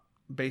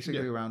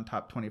 around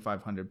top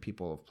 2,500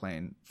 people of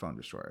playing Phone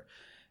Destroyer.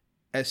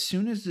 As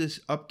soon as this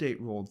update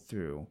rolled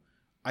through,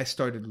 I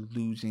started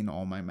losing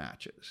all my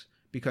matches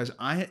because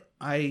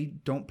I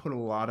don't put a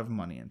lot of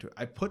money into it.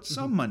 I put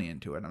some money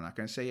into it. I'm not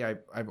going to say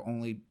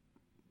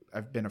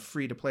I've been a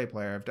free-to-play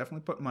player. I've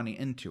definitely put money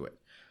into it.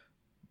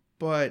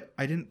 But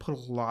I didn't put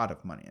a lot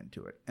of money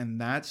into it.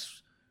 And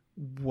that's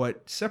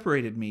what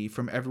separated me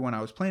from everyone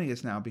I was playing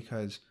against now,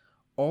 because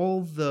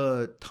all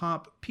the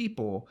top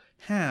people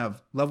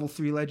have level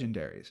 3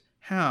 legendaries,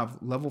 have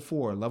level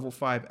 4, level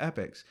 5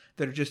 epics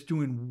that are just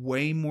doing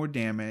way more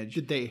damage.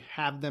 Did they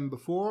have them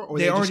before, or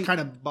they just kind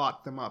of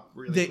bought them up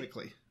really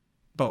quickly?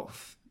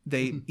 Both.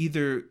 They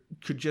either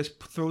could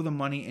just throw the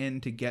money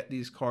in to get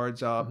these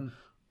cards up,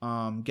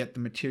 get the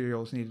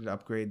materials needed to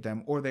upgrade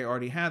them, or they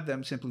already had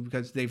them simply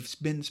because they've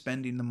been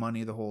spending the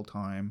money the whole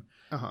time.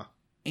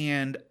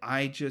 And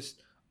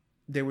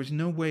there was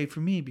no way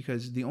for me,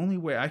 because the only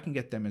way I can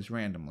get them is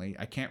randomly.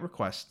 I can't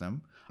request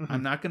them.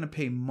 I'm not going to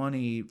pay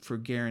money for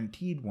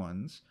guaranteed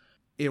ones.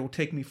 It will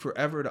take me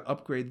forever to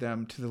upgrade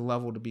them to the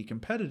level to be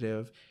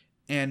competitive.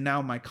 And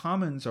now my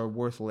commons are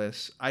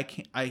worthless.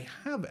 I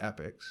have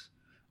epics.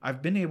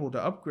 I've been able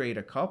to upgrade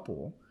a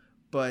couple,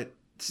 but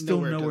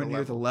still nowhere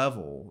near the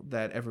level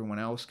that everyone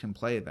else can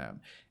play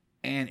them.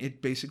 And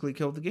it basically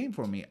killed the game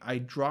for me. I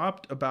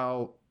dropped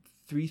about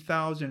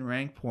 3,000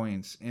 rank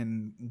points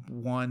in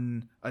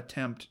one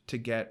attempt to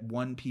get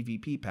one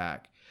PvP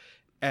pack.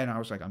 And I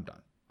was like, I'm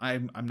done.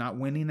 I'm not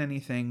winning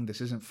anything. This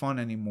isn't fun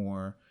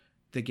anymore.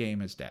 The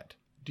game is dead.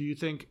 Do you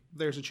think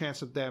there's a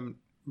chance of them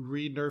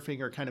re-nerfing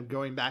or kind of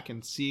going back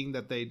and seeing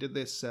that they did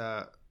this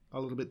a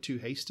little bit too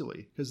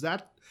hastily? Because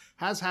that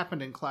has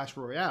happened in Clash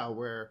Royale,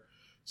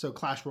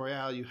 Clash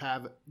Royale, you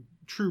have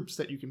troops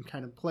that you can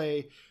kind of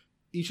play.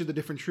 Each of the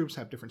different troops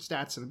have different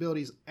stats and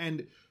abilities.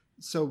 And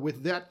so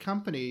with that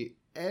company,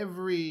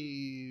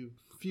 every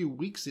few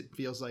weeks, it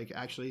feels like,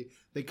 actually,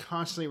 they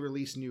constantly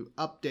release new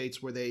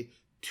updates where they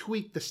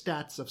tweak the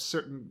stats of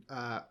certain...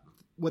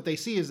 what they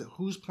see is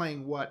who's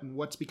playing what and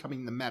what's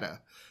becoming the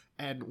meta.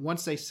 And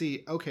once they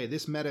see, okay,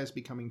 this meta is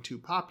becoming too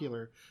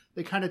popular,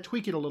 they kind of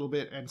tweak it a little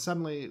bit. And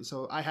suddenly,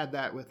 so I had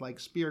that with like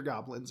Spear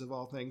Goblins of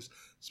all things.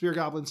 Spear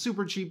Goblins,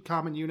 super cheap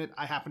common unit.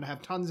 I happen to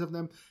have tons of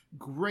them.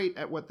 Great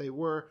at what they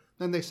were.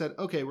 Then they said,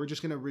 okay, we're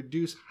just going to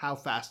reduce how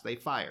fast they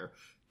fire.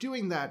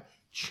 Doing that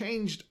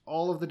changed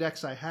all of the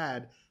decks I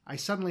had. I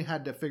suddenly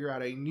had to figure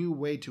out a new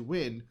way to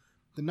win.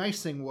 The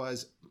nice thing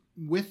was,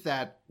 with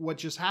that, what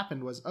just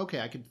happened was, okay,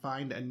 I could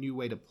find a new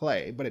way to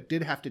play, but it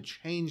did have to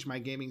change my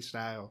gaming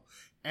style.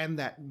 And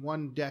that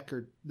one deck,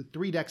 or the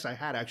 3 decks I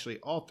had, actually,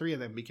 all 3 of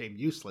them became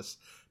useless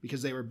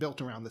because they were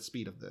built around the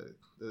speed of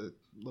the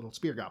little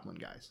Spear Goblin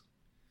guys.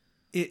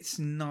 It's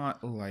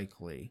not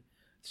likely.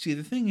 See,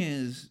 the thing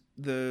is,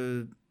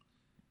 the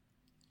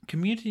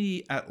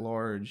community at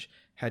large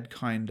had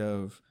kind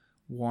of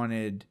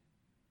wanted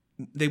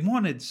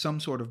some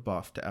sort of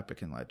buff to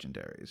epic and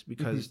legendaries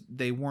because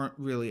they weren't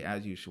really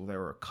as useful. There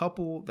were a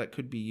couple that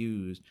could be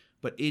used,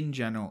 but in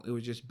general, it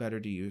was just better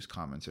to use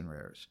commons and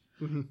rares.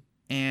 Mm-hmm.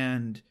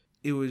 And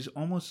it was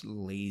almost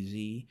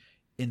lazy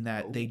in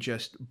that they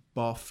just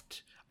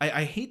buffed.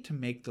 I hate to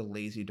make the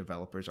lazy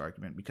developers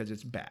argument because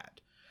it's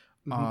bad.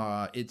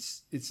 Mm-hmm.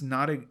 It's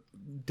not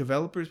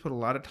developers put a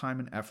lot of time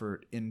and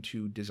effort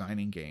into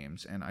designing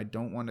games, and I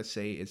don't want to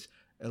say it's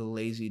a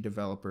lazy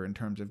developer in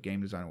terms of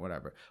game design or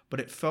whatever, but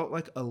it felt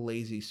like a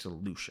lazy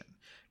solution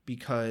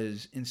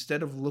because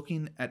instead of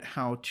looking at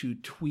how to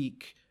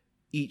tweak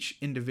each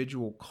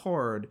individual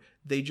card,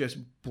 they just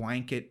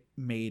blanket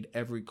made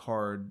every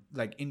card,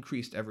 like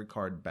increased every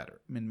card better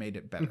and made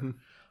it better.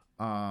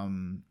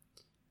 Mm-hmm.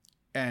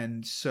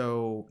 And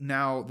so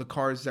now the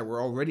cards that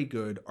were already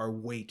good are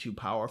way too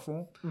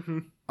powerful. Mm-hmm.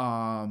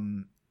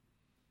 And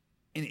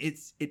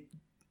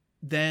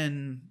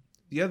then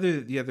the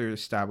other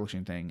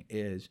establishing thing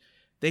is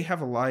they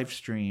have a live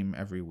stream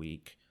every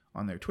week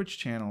on their Twitch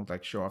channel,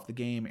 like show off the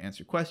game,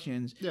 answer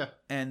questions. Yeah.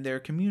 And their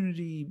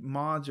community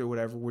mods or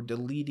whatever were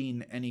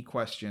deleting any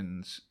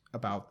questions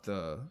about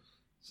the...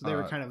 So they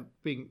were kind of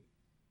being...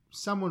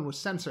 Someone was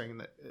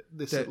censoring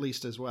this at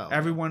least as well.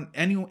 Everyone,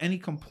 any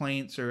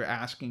complaints or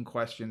asking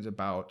questions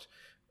about,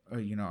 are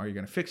you going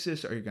to fix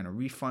this? Are you going to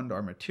refund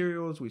our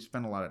materials? We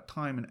spent a lot of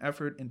time and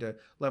effort into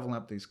leveling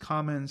up these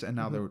commons, and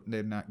now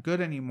they're not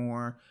good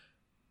anymore.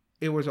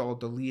 It was all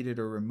deleted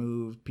or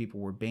removed.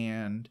 People were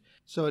banned.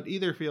 So it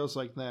either feels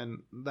like then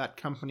that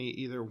company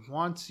either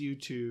wants you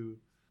to,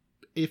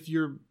 if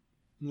you're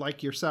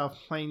like yourself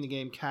playing the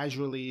game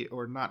casually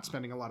or not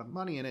spending a lot of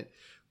money in it,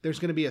 there's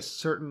going to be a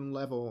certain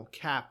level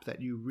cap that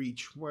you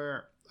reach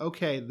where,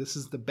 okay, this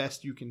is the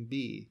best you can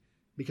be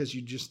because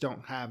you just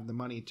don't have the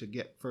money to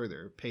get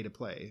further, pay to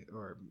play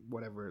or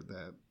whatever.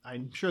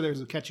 I'm sure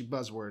there's a catchy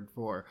buzzword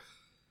for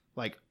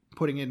like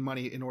putting in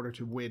money in order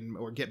to win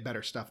or get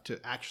better stuff to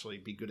actually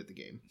be good at the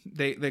game.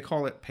 They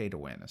call it pay to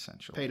win,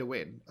 essentially. Pay to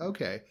win.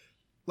 Okay.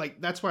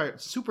 Like that's why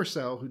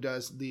Supercell, who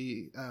does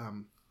the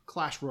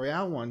Clash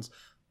Royale ones,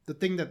 the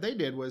thing that they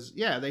did was,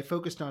 they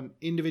focused on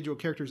individual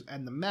characters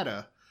and the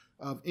meta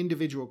of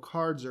individual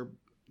cards or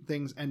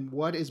things and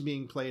what is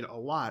being played a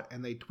lot,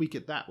 and they tweak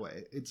it that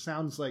way. It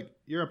sounds like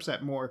you're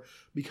upset more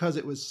because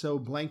it was so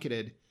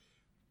blanketed.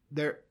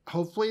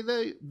 Hopefully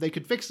they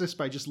could fix this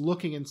by just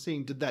looking and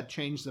seeing, did that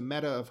change the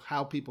meta of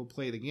how people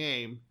play the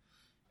game,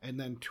 and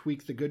then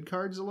tweak the good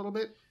cards a little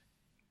bit?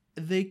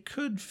 They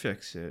could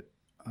fix it.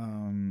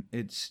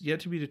 It's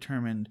yet to be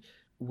determined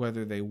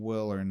whether they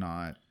will or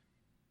not.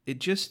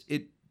 It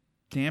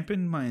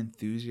dampened my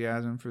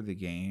enthusiasm for the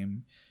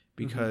game.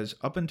 Because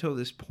up until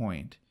this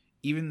point,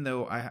 even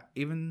though I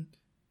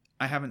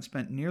haven't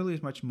spent nearly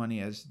as much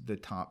money as the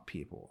top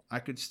people, I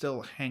could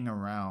still hang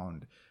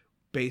around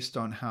based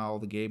on how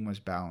the game was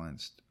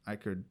balanced. I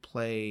could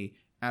play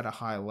at a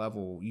high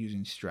level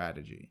using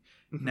strategy.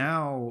 Mm-hmm.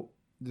 Now,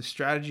 the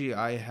strategy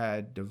I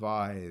had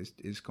devised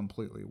is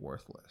completely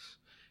worthless.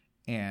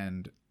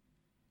 And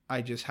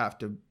I just have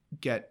to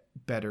get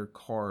better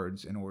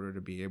cards in order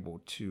to be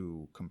able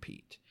to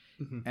compete.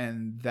 Mm-hmm.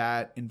 And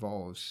that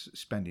involves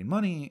spending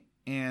money.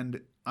 And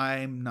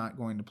I'm not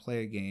going to play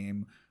a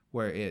game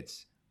where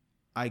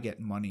I get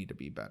money to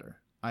be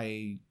better.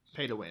 I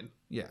pay to win.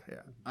 Yeah.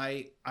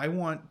 I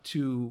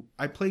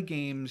play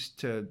games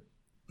to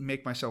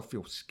make myself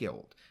feel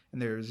skilled,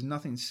 and there is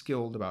nothing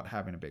skilled about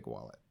having a big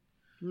wallet.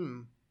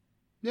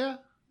 Yeah,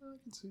 I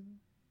can see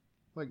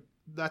that. Like,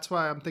 that's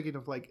why I'm thinking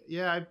of like,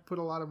 yeah, I put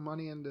a lot of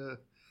money into.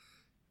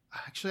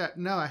 Actually,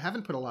 no, I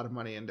haven't put a lot of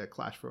money into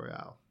Clash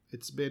Royale.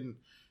 It's been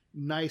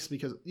nice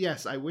because,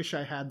 yes, I wish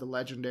I had the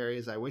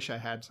legendaries. I wish I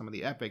had some of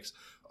the epics.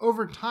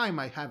 Over time,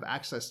 I have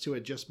access to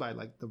it just by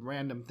like the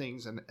random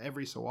things, and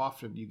every so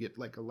often you get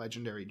like a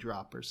legendary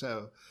drop or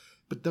so.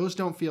 But those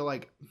don't feel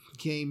like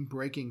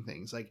game-breaking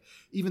things. Like,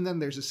 even then,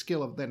 there's a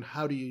skill of then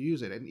how do you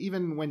use it? And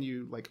even when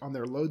you, like, on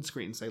their load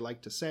screens, they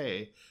like to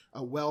say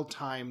a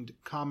well-timed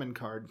common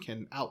card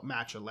can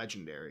outmatch a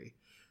legendary.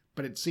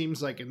 But it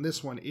seems like in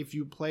this one, if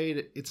you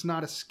played, it's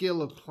not a skill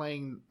of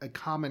playing a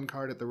common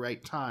card at the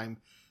right time.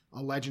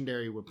 A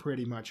legendary would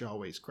pretty much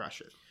always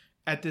crush it.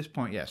 At this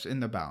point, yes,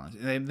 in the balance.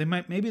 They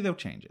might, maybe they'll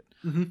change it.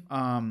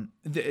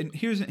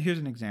 Here's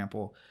an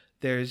example.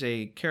 There's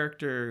a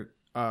character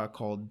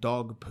called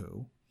Dog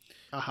Poo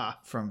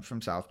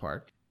from South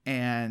Park,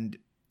 and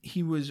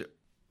he was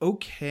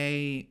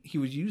okay. He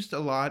was used a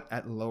lot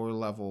at lower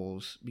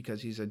levels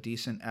because he's a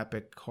decent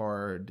epic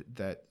card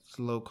that's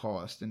low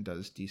cost and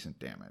does decent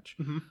damage.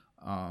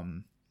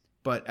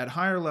 But at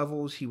higher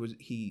levels,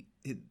 the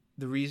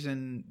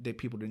reason that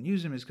people didn't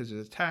use him is because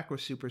his attack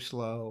was super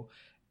slow,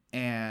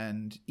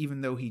 and even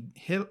though he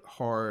hit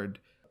hard,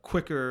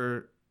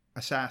 quicker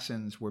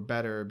assassins were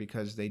better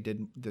because they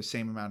did the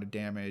same amount of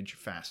damage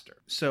faster.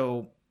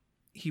 So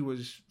he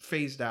was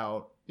phased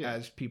out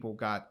as people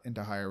got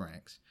into higher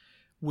ranks.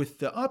 With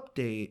the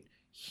update,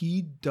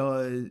 he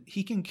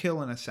can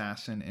kill an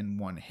assassin in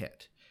one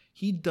hit.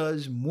 He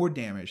does more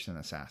damage than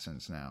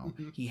assassins now.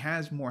 He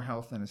has more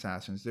health than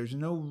assassins. There's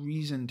no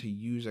reason to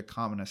use a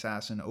common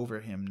assassin over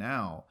him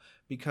now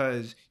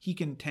because he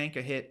can tank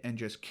a hit and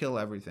just kill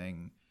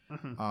everything.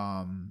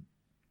 And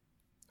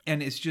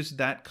it's just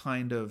that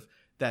kind of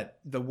that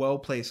the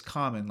well-placed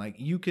common, like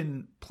you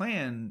can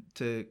plan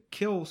to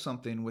kill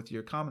something with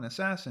your common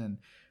assassin,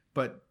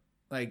 but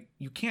like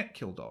you can't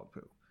kill Dog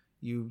Poo.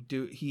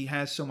 He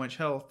has so much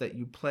health that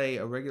you play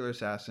a regular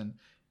assassin,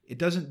 it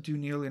doesn't do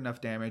nearly enough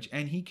damage,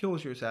 and he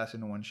kills your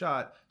assassin in one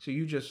shot, so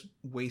you just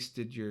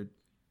wasted your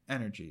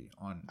energy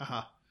on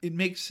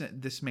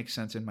This makes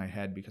sense in my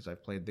head because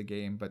I've played the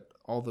game, but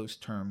all those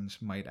terms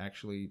might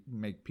actually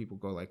make people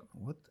go like,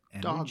 what?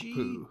 Energy?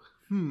 Dog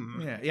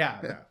Poo.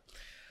 Yeah.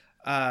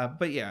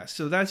 But yeah,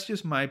 so that's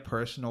just my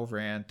personal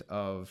rant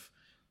of...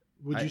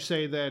 Would you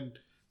say that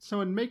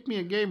someone make me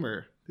a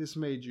gamer, this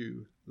made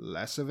you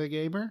less of a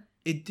gamer?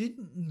 It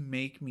didn't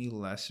make me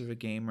less of a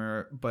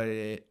gamer, but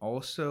it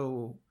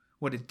also...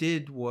 What it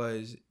did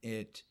was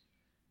it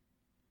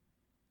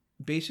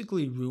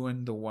basically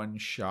ruined the one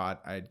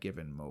shot I'd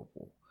given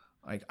mobile.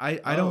 Like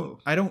I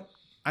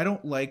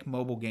don't like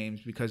mobile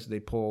games because they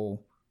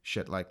pull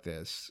shit like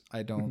this.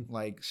 I don't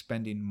like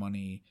spending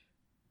money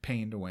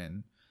paying to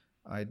win.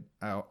 I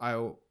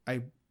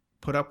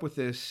put up with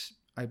this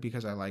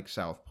because I like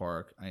South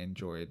Park. I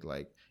enjoyed,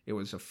 like, it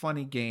was a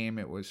funny game.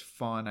 It was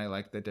fun. I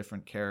liked the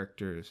different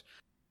characters.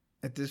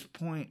 At this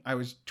point, I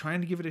was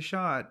trying to give it a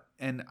shot,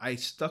 and I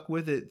stuck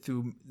with it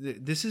through...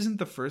 This isn't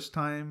the first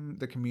time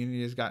the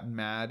community has gotten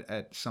mad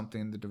at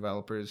something the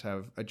developers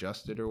have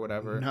adjusted or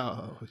whatever.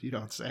 No, you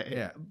don't say.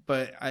 Yeah,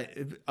 but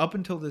up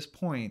until this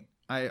point,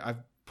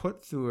 I've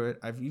put through it.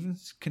 I've even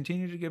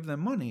continued to give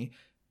them money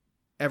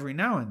every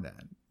now and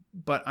then.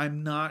 But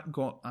I'm not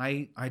going...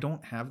 I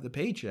don't have the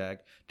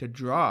paycheck to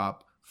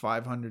drop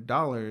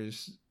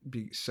 $500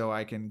 so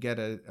I can get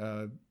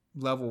a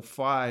level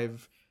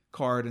 5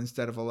 card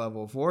instead of a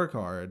level 4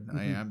 card.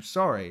 I'm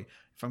sorry.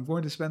 If I'm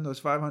going to spend those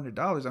 $500,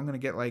 I'm going to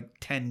get like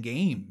 10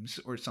 games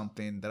or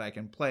something that I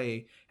can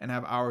play and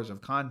have hours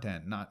of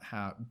content, not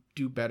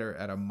do better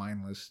at a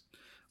mindless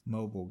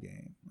mobile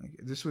game. Like,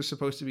 this was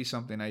supposed to be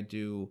something I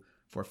do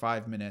for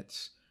 5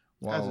 minutes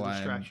while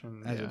as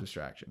a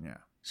distraction. Yeah.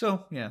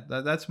 So yeah,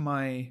 that's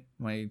my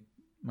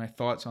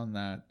thoughts on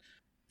that.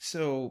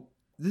 So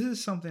this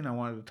is something I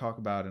wanted to talk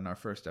about in our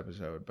first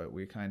episode, but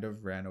we kind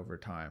of ran over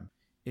time.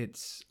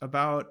 It's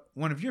about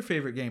one of your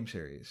favorite game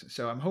series.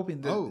 So I'm hoping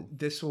that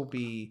this will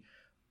be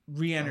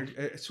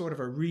sort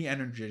of a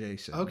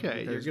re-energization.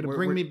 Okay, you're going to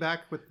bring me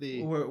back with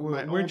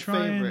my old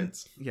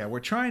favorites. Yeah, we're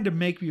trying to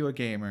make you a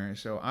gamer.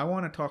 So I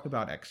want to talk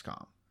about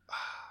XCOM.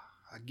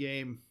 A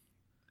game.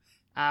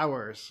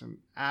 Hours and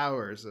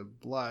hours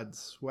of blood,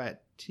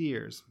 sweat,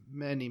 tears.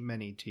 Many,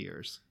 many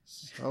tears.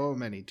 So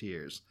many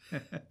tears.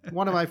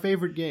 One of my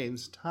favorite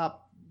games.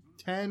 Top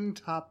 10,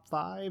 top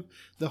 5.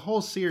 The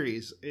whole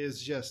series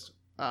is just...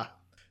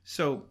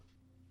 So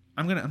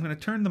I'm gonna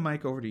turn the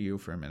mic over to you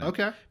for a minute.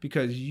 Okay.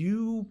 Because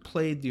you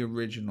played the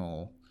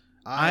original.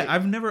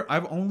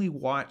 I've only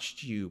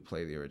watched you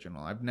play the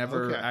original. I've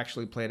never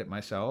actually played it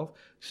myself.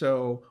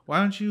 So why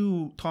don't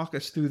you talk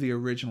us through the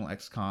original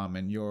XCOM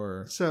and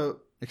your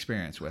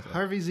experience with it?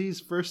 Harvey Z's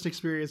first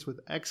experience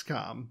with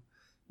XCOM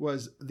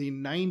was the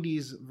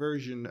 90s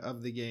version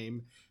of the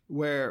game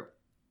where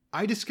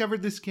I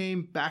discovered this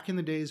game back in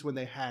the days when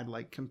they had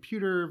like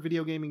computer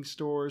video gaming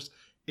stores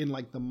in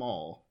like the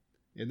mall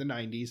in the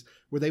 90s,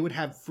 where they would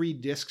have free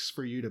discs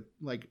for you to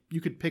like,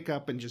 you could pick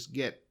up and just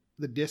get,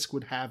 the disc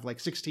would have like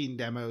 16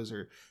 demos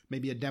or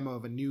maybe a demo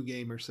of a new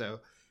game or so.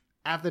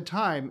 At the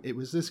time, it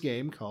was this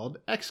game called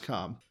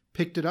XCOM.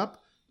 Picked it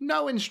up,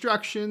 no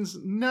instructions,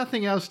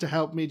 nothing else to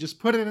help me, just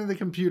put it in the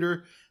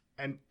computer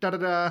and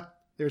da-da-da,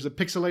 there's a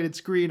pixelated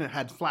screen, it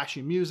had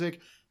flashy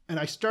music, and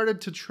I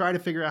started to try to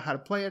figure out how to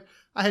play it.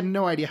 I had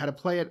no idea how to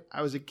play it.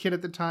 I was a kid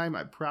at the time.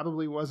 I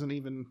probably wasn't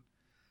even,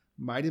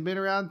 might have been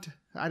around,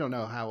 I don't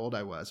know how old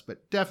I was,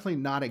 but definitely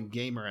not a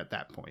gamer at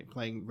that point,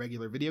 playing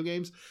regular video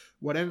games.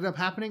 What ended up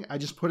happening, I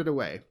just put it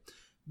away.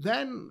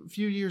 Then, a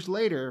few years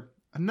later,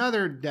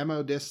 another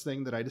demo disc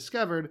thing that I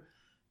discovered,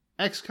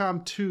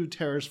 XCOM 2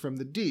 Terrors from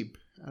the Deep.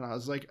 And I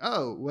was like,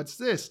 oh, what's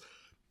this?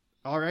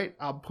 All right,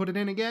 I'll put it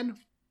in again.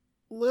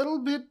 Little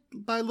bit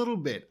by little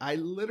bit, I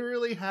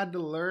literally had to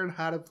learn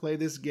how to play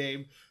this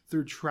game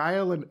through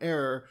trial and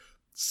error.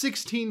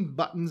 16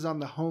 buttons on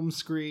the home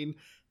screen.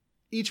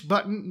 Each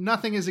button,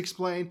 nothing is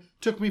explained.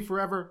 Took me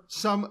forever.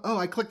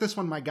 I click this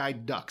one, my guy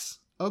ducks.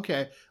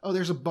 Okay. Oh,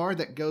 there's a bar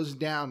that goes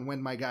down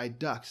when my guy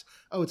ducks.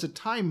 Oh, it's a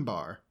time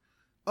bar.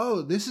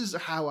 Oh, this is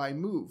how I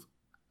move.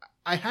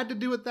 I had to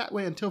do it that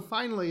way until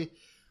finally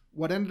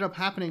what ended up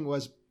happening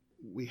was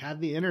we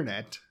had the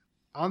internet.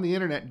 On the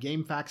internet,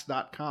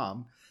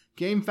 GameFAQs.com.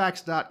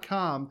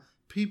 GameFAQs.com,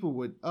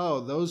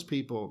 those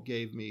people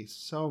gave me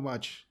so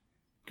much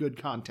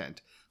good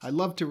content. I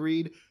love to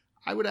read.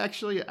 I would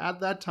actually, at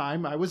that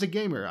time, I was a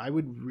gamer. I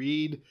would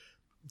read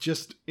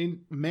just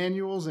in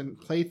manuals and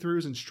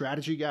playthroughs and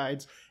strategy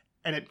guides,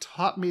 and it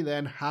taught me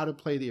then how to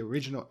play the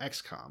original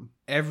XCOM.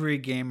 Every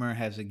gamer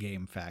has a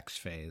GameFAQs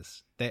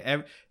phase.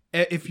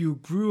 If you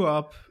grew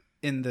up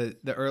in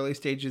the early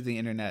stages of the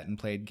internet and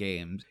played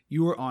games,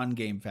 you were on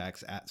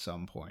GameFAQs at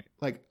some point.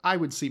 Like, I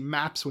would see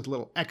maps with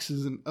little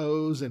X's and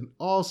O's and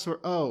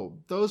all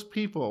those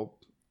people,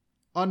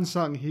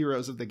 unsung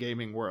heroes of the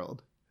gaming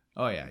world.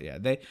 Oh yeah.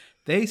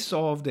 They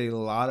solved a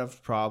lot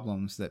of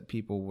problems that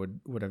people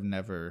would have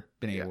never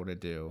been able to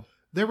do.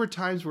 There were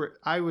times where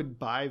I wouldn't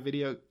buy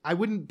video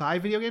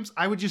games.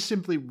 I would just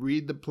simply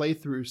read the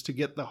playthroughs to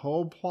get the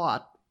whole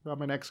plot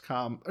from an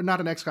XCOM, or not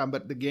an XCOM,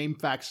 but the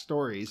GameFAQs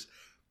stories.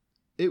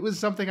 It was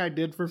something I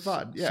did for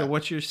fun. Yeah. So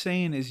what you're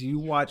saying is you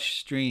watched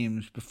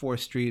streams before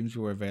streams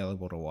were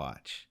available to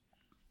watch.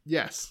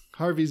 Yes.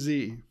 Harvey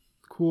Z.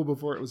 Cool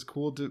before it was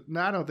cool to...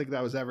 No, I don't think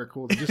that was ever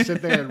cool to just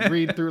sit there and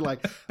read through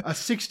like a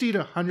 60 to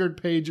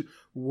 100 page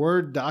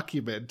Word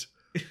document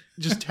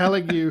just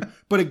telling you...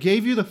 But it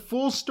gave you the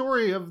full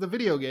story of the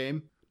video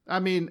game.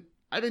 I mean,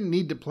 I didn't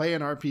need to play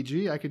an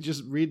RPG. I could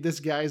just read this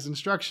guy's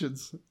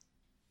instructions.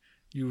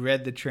 You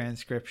read the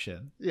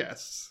transcription.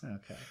 Yes.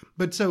 Okay.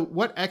 But so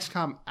what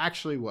XCOM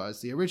actually was,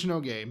 the original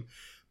game,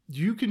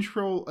 you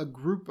control a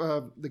group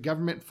of the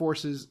government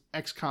forces,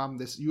 XCOM,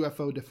 this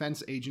UFO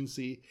defense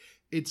agency.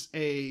 It's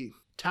a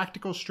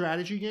tactical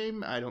strategy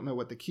game. I don't know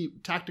what the key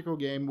tactical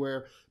game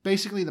where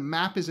basically the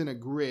map is in a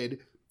grid.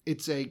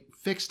 It's a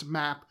fixed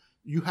map.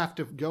 You have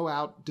to go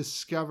out,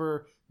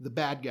 discover the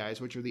bad guys,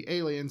 which are the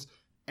aliens,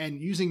 and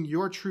using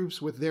your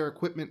troops with their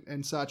equipment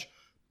and such,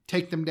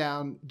 take them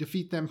down,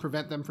 defeat them,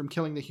 prevent them from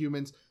killing the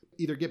humans,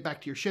 either get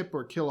back to your ship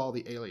or kill all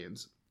the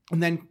aliens.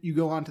 And then you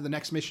go on to the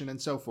next mission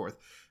and so forth.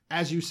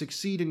 As you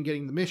succeed in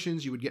getting the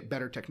missions, you would get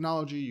better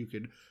technology. You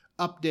could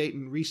update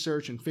and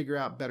research and figure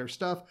out better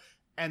stuff.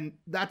 And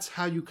that's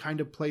how you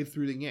kind of played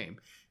through the game.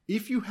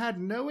 If you had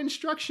no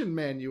instruction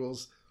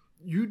manuals,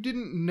 you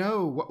didn't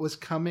know what was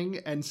coming.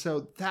 And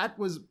so that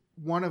was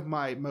one of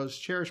my most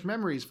cherished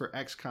memories for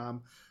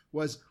XCOM,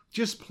 was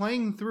just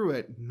playing through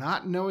it,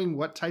 not knowing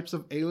what types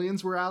of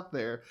aliens were out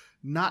there,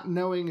 not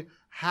knowing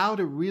how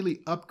to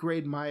really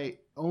upgrade my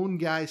own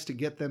guys to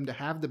get them to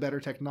have the better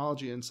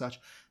technology and such.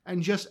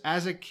 And just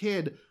as a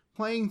kid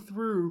playing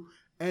through,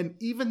 and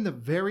even the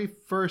very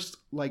first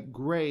like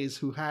Greys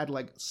who had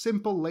like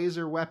simple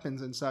laser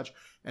weapons and such,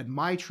 and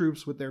my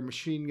troops with their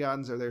machine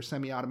guns or their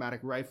semi-automatic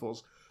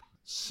rifles,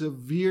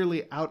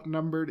 severely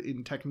outnumbered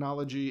in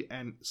technology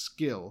and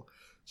skill.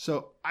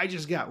 So I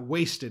just got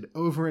wasted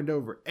over and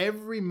over.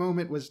 Every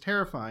moment was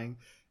terrifying.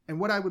 And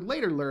what I would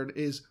later learn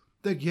is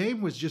the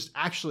game was just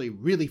actually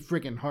really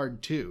freaking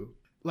hard too.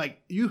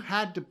 Like, you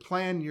had to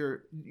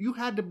you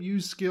had to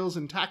use skills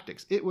and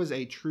tactics. It was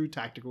a true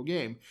tactical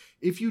game.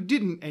 If you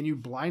didn't, and you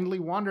blindly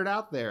wandered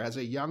out there, as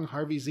a young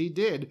Harvey Z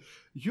did,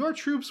 your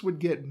troops would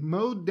get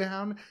mowed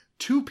down.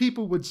 2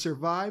 people would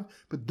survive,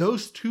 but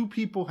those 2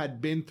 people had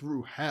been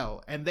through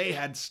hell, and they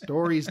had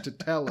stories to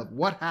tell of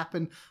what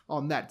happened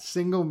on that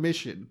single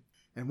mission.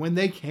 And when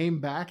they came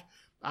back,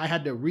 I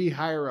had to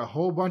rehire a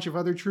whole bunch of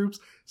other troops,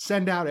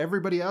 send out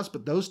everybody else,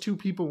 but those 2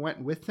 people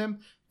went with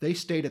them. They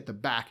stayed at the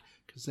back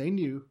because they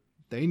knew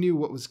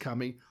what was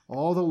coming.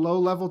 All the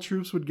low-level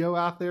troops would go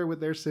out there with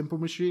their simple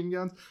machine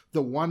guns.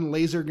 The one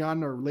laser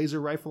gun or laser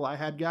rifle I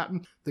had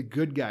gotten, the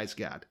good guys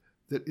got,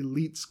 the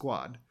elite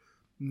squad.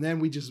 And then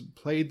we just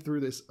played through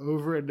this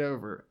over and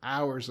over,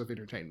 hours of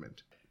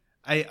entertainment.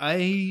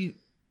 I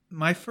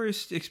my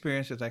first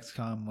experience with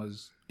XCOM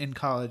was in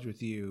college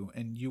with you,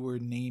 and you were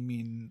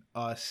naming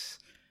us.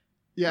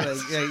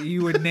 Yes.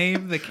 You would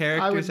name the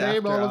characters. I would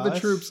name after all of the us.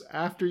 troops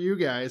after you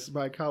guys,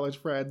 my college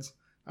friends.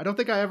 I don't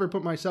think I ever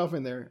put myself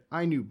in there.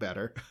 I knew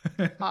better.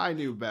 I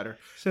knew better.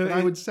 So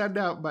I would send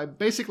out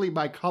basically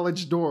my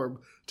college dorm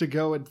to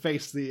go and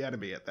face the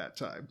enemy at that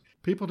time.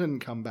 People didn't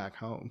come back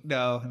home.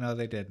 No,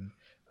 they didn't.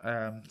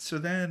 So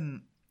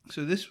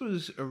this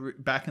was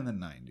back in the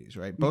 90s,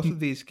 right? Both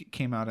of these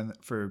came out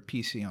for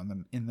PC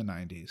in the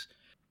 90s.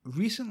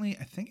 Recently,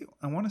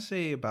 I want to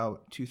say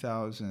about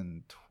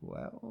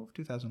 2012,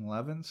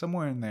 2011,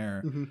 somewhere in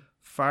there,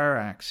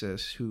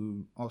 Firaxis,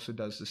 who also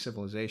does the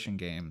Civilization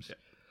games,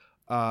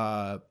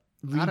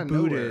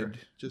 rebooted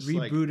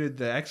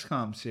the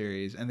XCOM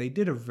series, and they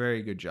did a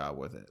very good job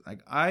with it.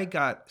 Like, I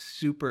got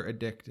super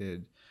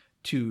addicted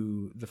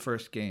to the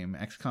first game,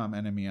 XCOM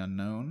Enemy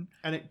Unknown.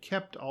 And it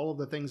kept all of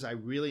the things I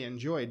really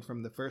enjoyed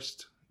from the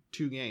first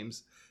two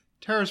games.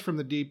 Terrors from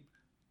the Deep,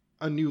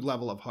 a new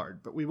level of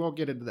hard, but we won't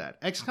get into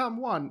that. XCOM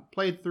 1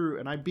 played through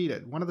and I beat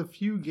it. One of the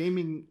few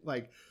gaming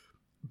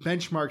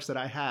benchmarks that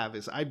I have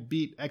is I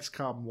beat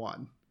XCOM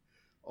 1.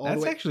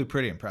 That's actually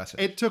pretty impressive.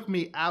 It took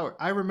me hours.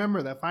 I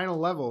remember the final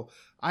level.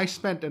 I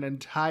spent an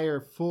entire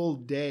full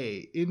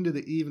day into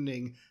the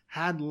evening,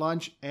 had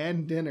lunch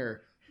and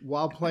dinner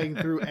while playing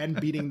through and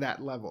beating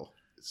that level.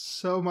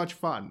 So much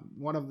fun.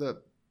 One of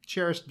the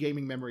cherished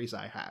gaming memories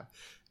I have.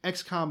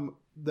 XCOM,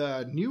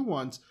 the new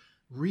ones,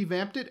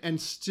 revamped it and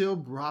still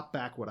brought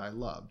back what I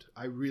loved.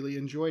 I really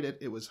enjoyed it.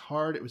 It was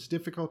hard. It was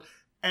difficult.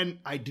 And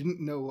I didn't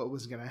know what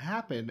was going to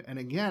happen. And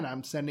again,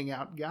 I'm sending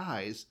out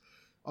guys.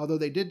 Although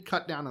they did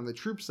cut down on the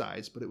troop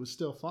size, but it was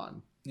still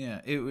fun. Yeah,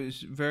 it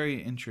was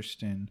very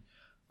interesting.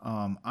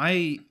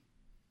 I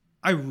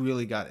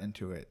really got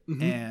into it.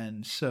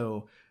 And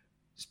so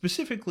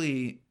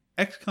specifically,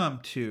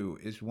 XCOM 2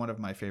 is one of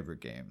my favorite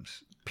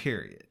games,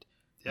 period.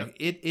 Yep. Like,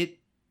 it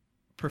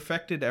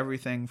perfected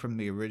everything from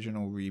the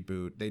original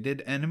reboot. They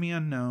did Enemy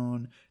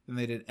Unknown, then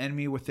they did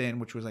Enemy Within,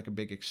 which was like a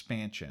big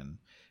expansion.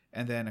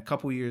 And then a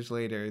couple years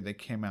later, they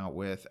came out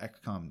with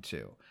XCOM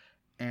 2.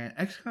 And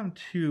XCOM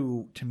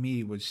 2, to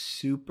me, was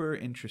super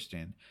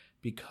interesting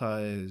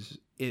because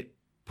it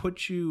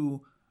put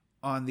you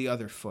on the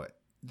other foot.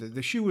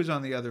 The shoe was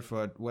on the other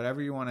foot, whatever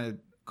you want to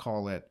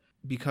call it,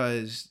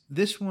 because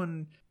this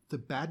one... The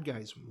bad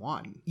guys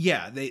won.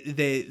 Yeah,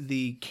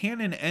 the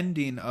canon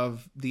ending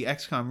of the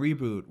XCOM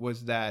reboot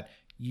was that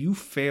you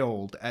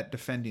failed at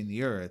defending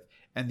the Earth,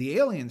 and the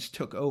aliens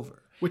took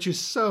over. Which is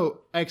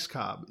so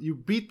XCOM. You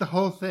beat the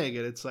whole thing,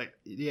 and it's like,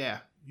 yeah,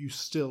 you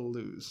still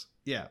lose.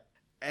 Yeah.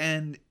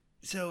 And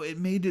so it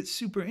made it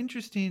super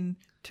interesting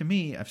to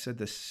me. I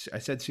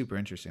said super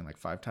interesting like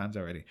 5 times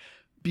already,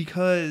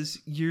 because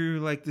you're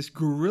like this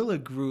guerrilla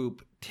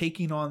group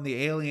taking on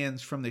the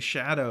aliens from the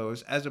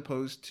shadows as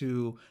opposed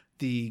to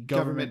the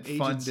government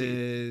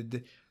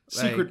funded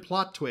secret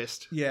plot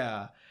twist.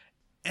 Yeah.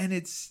 And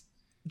it's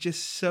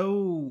just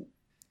so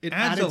it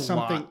adds added a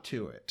something lot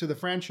to it. To the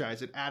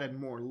franchise. It added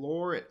more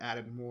lore, it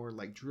added more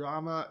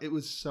drama. It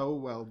was so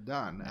well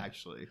done,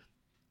 actually.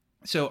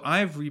 So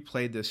I've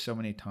replayed this so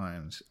many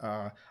times.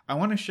 I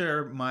want to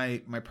share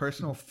my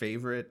personal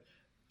favorite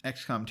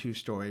XCOM 2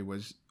 story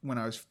was when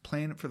I was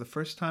playing it for the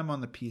first time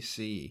on the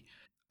PC.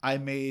 I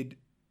made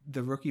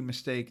the rookie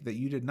mistake that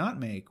you did not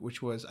make,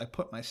 which was I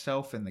put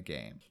myself in the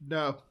game.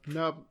 No,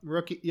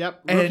 rookie.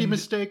 Yep, rookie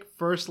mistake.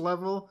 First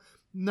level.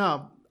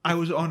 No, I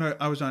was on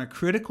a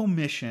critical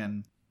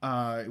mission.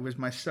 It was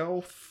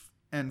myself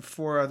and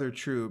 4 other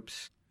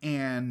troops,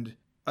 and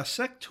a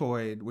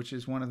sectoid, which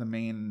is one of the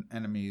main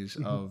enemies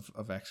of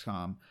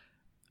XCOM,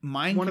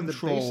 mind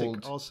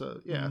controlled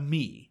also,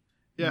 me,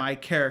 my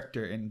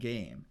character in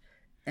game.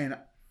 And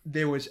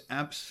there was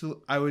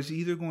I was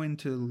either going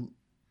to,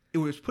 it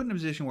was put in a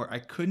position where I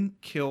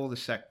couldn't kill the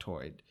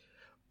sectoid,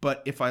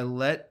 but if I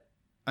let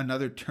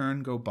another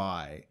turn go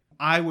by,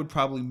 I would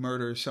probably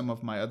murder some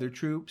of my other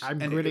troops.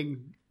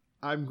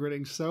 I'm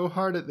grinning so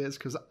hard at this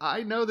because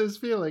I know this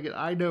feeling and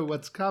I know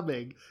what's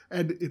coming.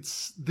 And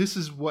this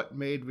is what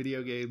made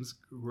video games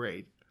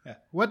great. Yeah.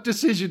 What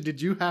decision did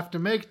you have to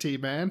make,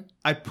 T-Man?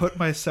 I put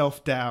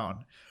myself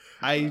down.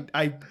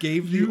 I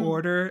gave the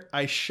order.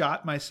 I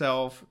shot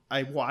myself.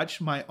 I watched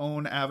my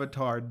own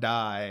avatar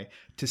die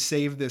to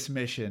save this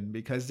mission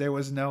because there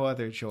was no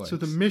other choice. So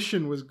the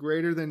mission was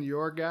greater than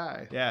your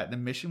guy. Yeah, the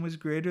mission was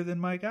greater than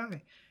my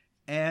guy.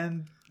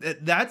 And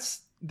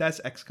that's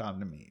XCOM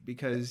to me,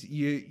 because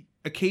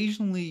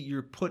occasionally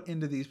you're put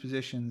into these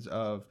positions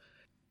of,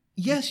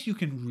 yes, you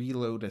can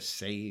reload a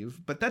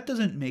save, but that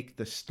doesn't make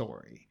the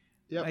story.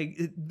 Yeah,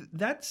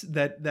 that's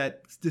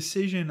that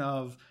decision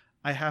of,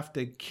 I have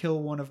to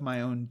kill one of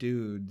my own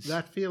dudes.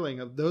 That feeling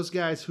of those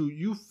guys who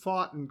you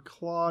fought and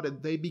clawed,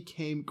 and they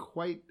became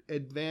quite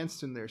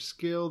advanced in their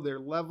skill, their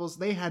levels.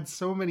 They had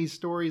so many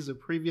stories of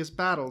previous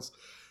battles.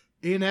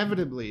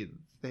 Inevitably,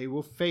 they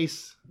will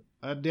face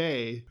a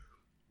day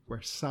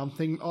where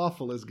something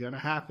awful is going to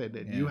happen,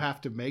 and you have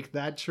to make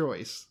that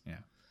choice. Yeah.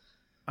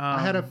 I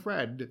had a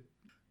friend.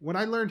 When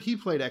I learned he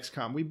played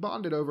XCOM, we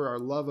bonded over our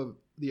love of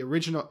the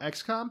original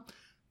XCOM,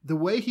 the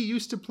way he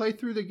used to play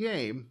through the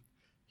game,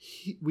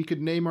 we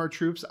could name our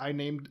troops. I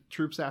named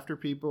troops after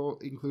people,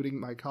 including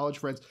my college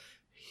friends.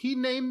 He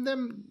named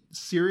them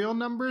serial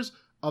numbers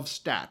of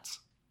stats.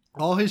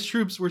 All his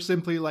troops were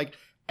simply like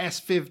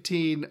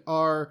S15,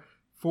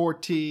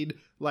 R14,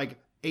 like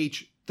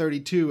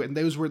H32, and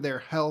those were their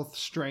health,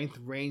 strength,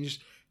 range.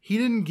 He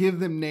didn't give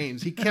them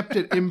names. He kept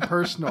it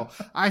impersonal.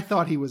 I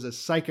thought he was a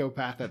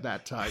psychopath at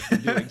that time for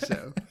doing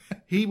so.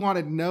 He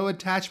wanted no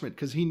attachment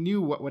because he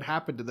knew what would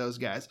happen to those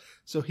guys.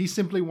 So he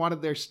simply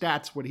wanted their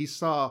stats when he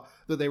saw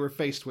that they were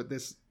faced with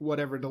this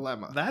whatever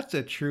dilemma. That's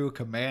a true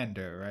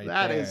commander, right?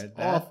 That is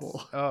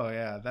awful. Oh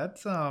yeah,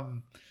 that's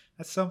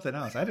something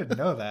else. I didn't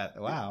know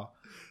that. Wow.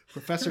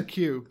 Professor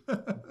Q,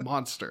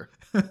 monster.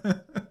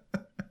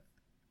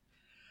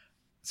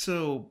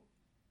 So,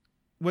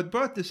 what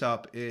brought this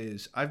up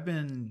is I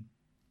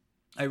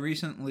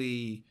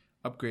recently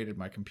upgraded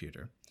my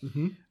computer.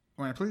 Mm-hmm.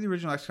 When I played the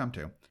original XCOM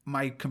 2,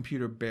 my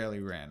computer barely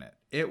ran it.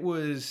 It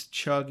was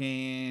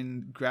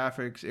chugging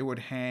graphics. It would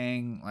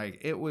hang. Like,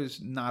 it was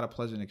not a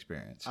pleasant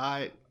experience.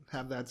 I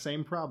have that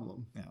same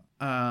problem.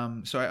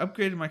 Yeah. So I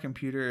upgraded my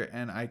computer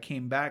and I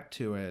came back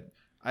to it.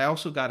 I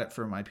also got it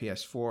for my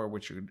PS4,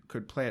 which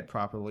could play it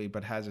properly,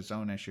 but has its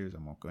own issues. I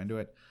won't go into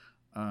it.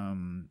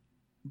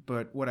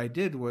 But what I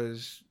did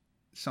was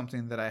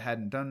something that I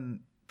hadn't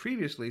done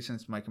previously,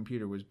 since my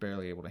computer was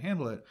barely able to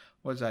handle it,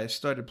 was I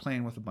started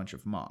playing with a bunch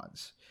of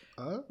mods.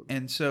 Oh.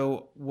 And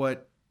so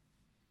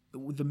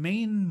the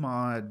main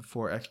mod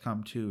for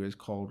XCOM 2 is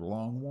called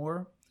Long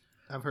War.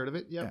 I've heard of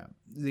it. Yep. Yeah.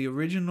 The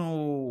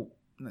original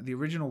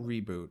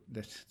reboot,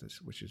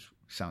 which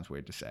sounds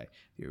weird to say,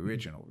 the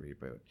original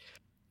reboot.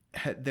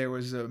 There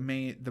was the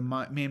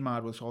main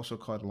mod was also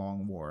called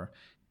Long War.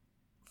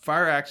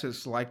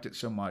 Firaxis liked it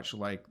so much,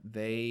 like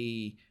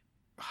they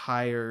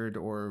hired,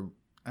 or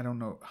I don't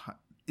know,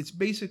 it's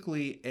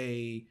basically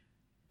a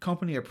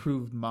company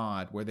approved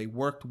mod where they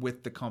worked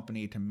with the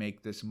company to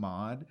make this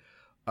mod,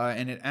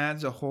 and it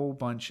adds a whole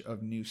bunch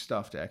of new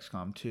stuff to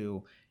XCOM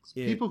 2.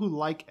 People who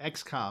like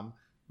XCOM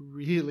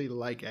really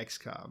like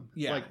XCOM.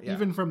 Yeah,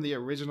 even from the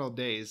original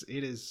days,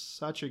 it is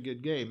such a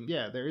good game.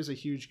 Yeah, there is a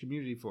huge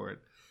community for it.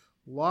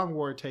 Long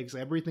War takes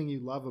everything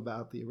you love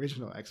about the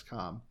original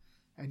XCOM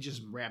and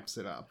just ramps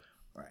it up.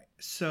 Right.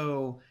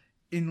 So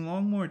in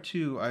Long War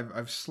 2,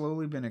 I've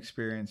slowly been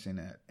experiencing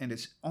it, and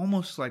it's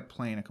almost like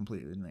playing a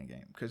completely new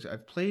game, because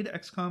I've played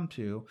XCOM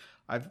 2,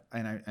 I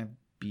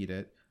beat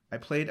it. I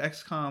played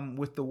XCOM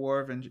with the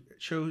War of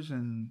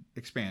Chosen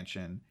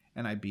expansion,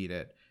 and I beat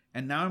it.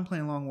 And now I'm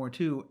playing Long War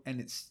 2, and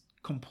it's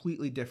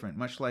completely different,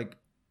 much like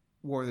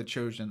War of the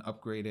Chosen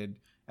upgraded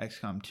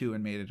XCOM 2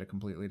 and made it a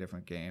completely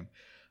different game.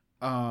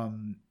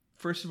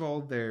 First of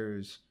all,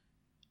 there's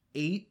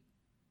 8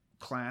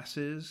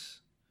 classes.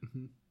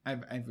 Mm-hmm.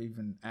 I've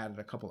even added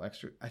a couple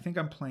extra. I think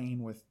I'm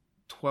playing with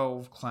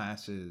 12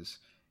 classes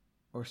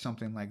or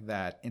something like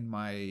that in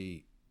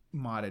my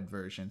modded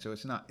version. So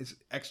it's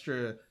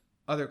extra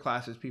other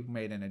classes people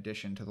made in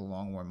addition to the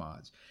Long War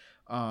mods.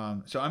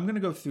 So I'm going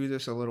to go through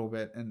this a little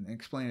bit and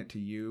explain it to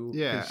you.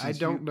 Yeah, I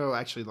don't know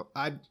actually.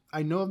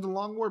 I know of the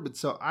Long War, but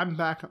so I'm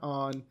back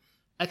on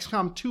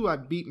XCOM 2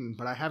 I've beaten,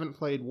 but I haven't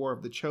played War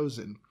of the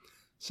Chosen.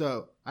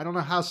 So I don't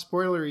know how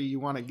spoilery you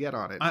want to get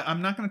on it.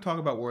 I'm not going to talk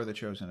about War of the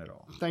Chosen at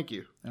all. Thank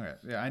you. All right.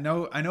 Yeah, I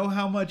know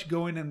how much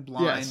going in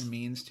blind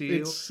means to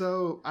you. It's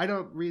so I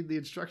don't read the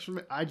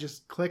instruction. I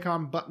just click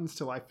on buttons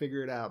till I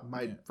figure it out.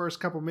 My first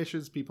couple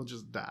missions, people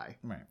just die.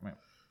 Right.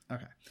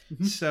 Okay.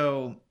 Mm-hmm.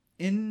 So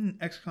in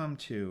XCOM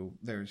 2,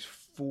 there's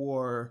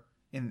 4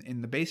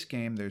 in the base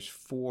game. There's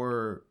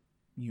 4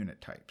 unit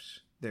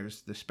types.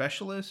 There's the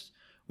Specialist,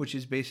 which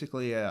is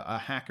basically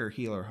a hacker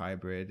healer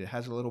hybrid. It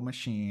has a little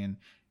machine.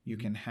 You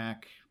can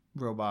hack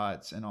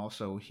robots and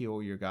also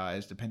heal your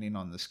guys depending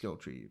on the skill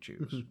tree you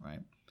choose, mm-hmm. right?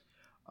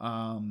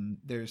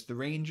 There's the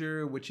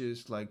Ranger, which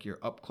is like your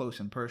up close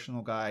and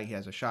personal guy. He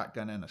has a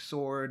shotgun and a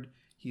sword.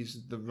 He's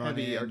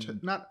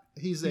the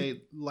he's a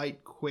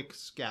light, quick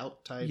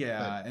scout type.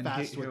 Yeah, and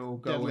fast he'll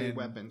with go deadly in,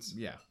 weapons.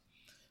 Yeah.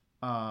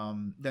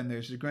 Then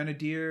there's the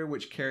Grenadier,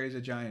 which carries a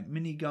giant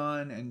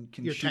minigun and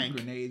can shoot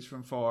grenades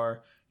from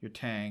far. Your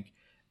tank.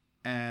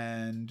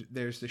 And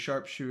there's the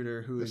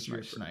Sharpshooter, who is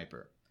your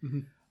sniper. Mm-hmm.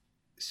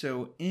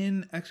 So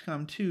in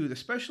XCOM 2, the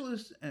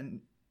Specialist not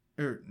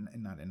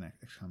in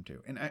XCOM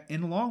 2.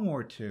 In Long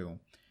War 2,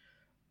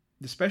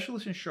 the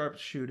Specialist and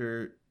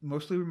Sharpshooter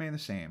mostly remain the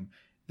same.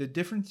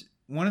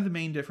 One of the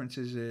main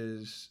differences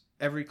is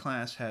every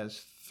class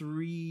has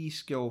 3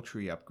 skill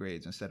tree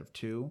upgrades instead of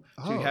 2.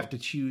 So you have to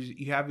choose.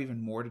 You have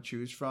even more to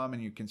choose from,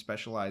 and you can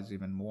specialize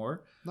even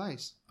more.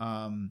 Nice.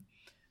 And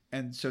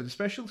so the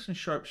Specialist and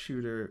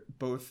Sharpshooter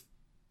both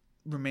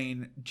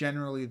remain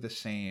generally the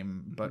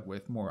same, but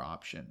with more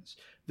options.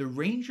 The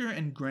Ranger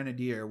and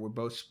Grenadier were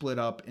both split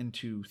up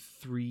into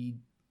 3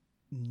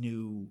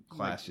 new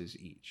classes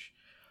each.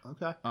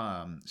 Okay.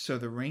 So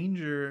the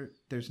Ranger,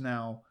 there's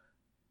now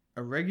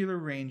a regular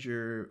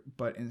Ranger,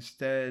 but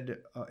instead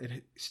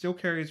it still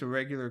carries a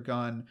regular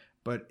gun,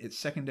 but its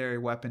secondary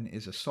weapon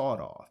is a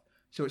sawed-off.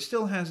 So it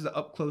still has the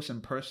up close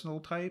and personal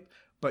type,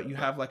 but you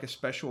have like a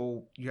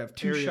special. You have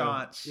two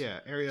shots. Yeah,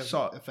 area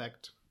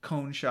effect,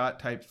 cone shot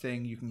type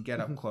thing. You can get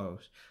up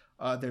close.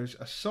 There's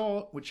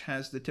assault, which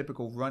has the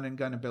typical run and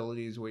gun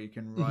abilities where you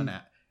can run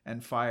at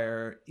and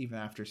fire even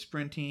after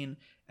sprinting,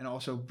 and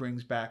also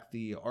brings back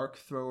the arc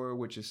thrower,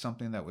 which is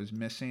something that was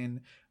missing,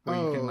 where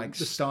you can like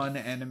stun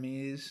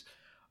enemies.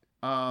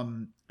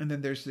 And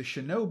then there's the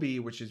shinobi,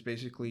 which is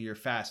basically your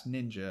fast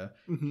ninja.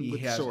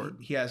 Sword.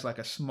 He has like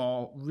a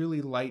small,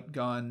 really light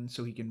gun,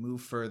 so he can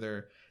move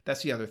further.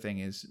 That's the other thing,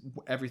 is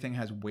everything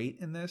has weight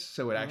in this,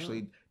 so it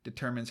actually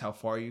determines how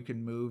far you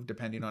can move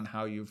depending on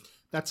how you've.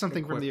 That's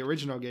something from the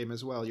original game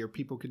as well. Your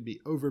people could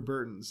be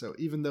overburdened, so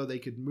even though they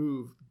could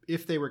move,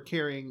 if they were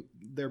carrying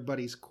their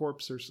buddy's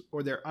corpse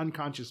or their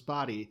unconscious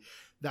body,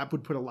 that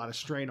would put a lot of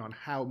strain on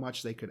how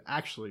much they could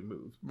actually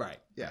move. Right.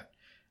 Yeah.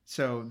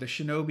 So the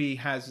shinobi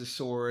has the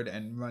sword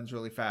and runs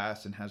really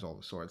fast and has all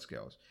the sword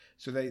skills.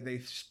 So they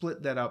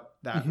split that up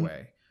that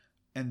way.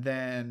 And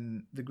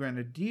then the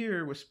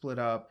grenadier was split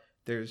up.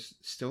 There's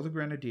still the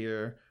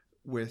grenadier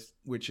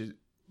which is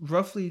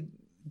roughly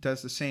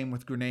does the same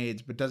with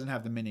grenades, but doesn't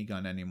have the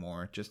minigun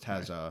anymore. It just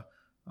has a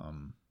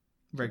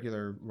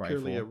regular rifle.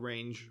 Purely a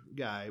range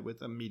guy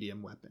with a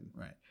medium weapon.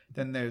 Right.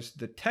 Then there's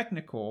the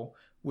technical,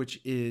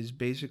 which is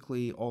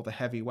basically all the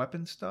heavy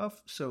weapon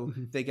stuff. So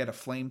they get a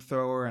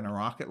flamethrower and a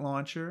rocket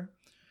launcher.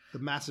 The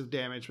massive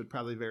damage, but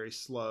probably very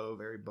slow,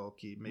 very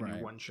bulky, maybe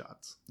one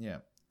shots. Yeah.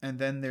 And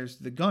then there's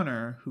the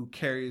gunner, who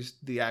carries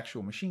the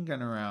actual machine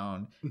gun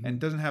around and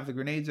doesn't have the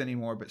grenades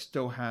anymore, but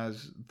still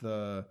has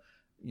the,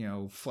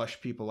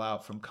 flush people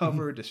out from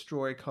cover,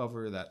 destroy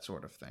cover, that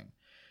sort of thing.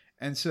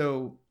 And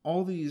so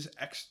all these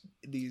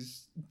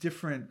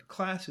different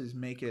classes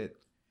make it.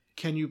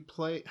 Can you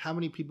play? How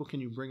many people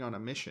can you bring on a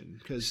mission?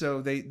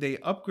 So they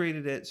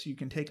upgraded it so you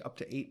can take up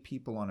to 8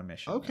 people on a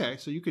mission. Okay,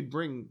 so you could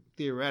bring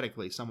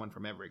theoretically someone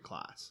from every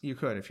class. You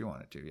could if you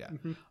wanted to, yeah.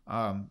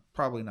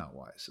 Probably not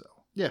wise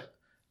though. Yeah.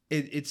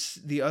 It's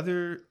the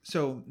other.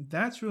 So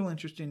that's real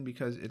interesting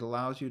because it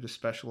allows you to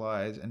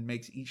specialize and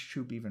makes each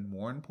troop even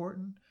more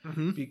important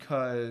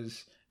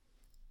because.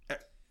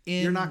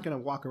 You're not going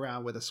to walk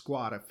around with a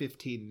squad of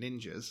 15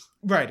 ninjas.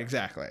 Right,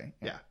 exactly.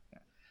 Yeah.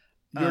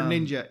 Your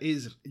ninja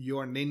is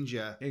your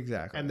ninja.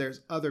 Exactly. And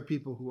there's other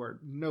people who are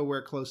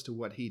nowhere close to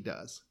what he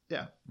does.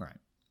 Yeah. Right.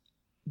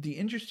 The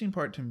interesting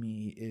part to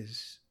me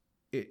is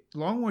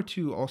Long War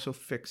 2 also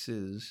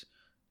fixes,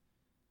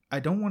 I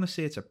don't want to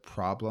say it's a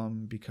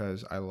problem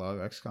because I love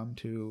XCOM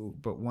 2,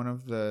 but one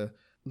of the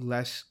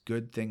less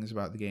good things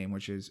about the game,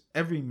 which is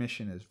every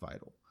mission is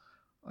vital.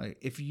 Like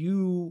if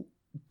you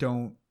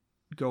don't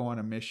go on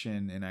a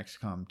mission in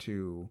XCOM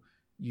 2,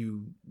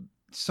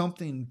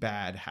 something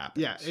bad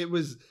happens. Yeah,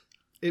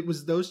 it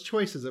was those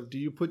choices of, do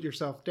you put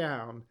yourself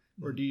down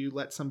or do you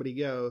let somebody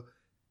go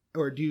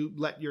or do you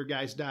let your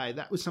guys die?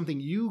 That was something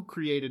you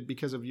created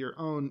because of your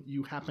own,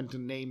 you happen to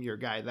name your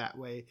guy that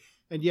way.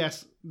 And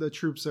yes, the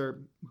troops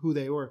are who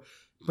they were,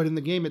 but in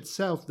the game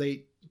itself,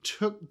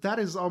 that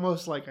is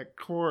almost like a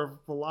core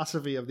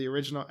philosophy of the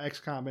original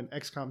XCOM and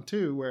XCOM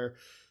 2, where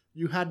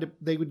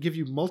they would give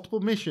you multiple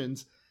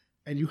missions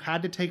and you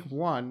had to take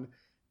one.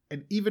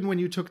 And even when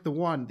you took the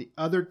one, the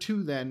other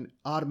two then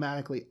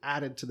automatically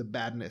added to the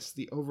badness,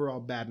 the overall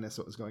badness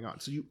that was going on.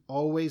 So you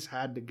always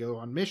had to go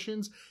on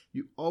missions.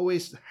 You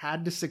always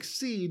had to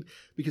succeed,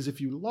 because if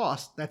you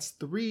lost, that's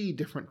 3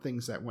 different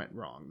things that went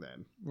wrong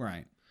then.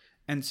 Right.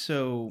 And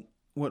so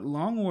what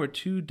Long War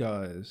 2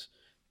 does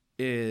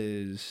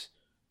is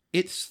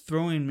it's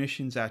throwing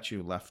missions at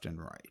you left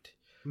and right.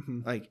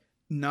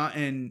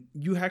 And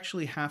you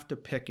actually have to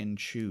pick and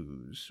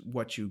choose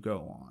what you go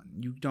on.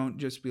 You don't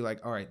just be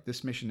like, all right,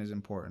 this mission is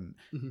important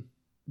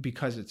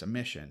because it's a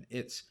mission.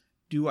 It's,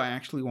 do I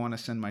actually want to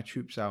send my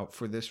troops out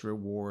for this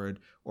reward,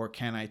 or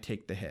can I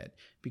take the hit?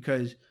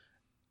 Because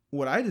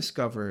what I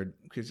discovered,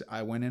 because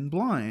I went in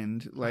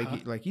blind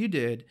like you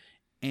did,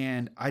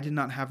 and I did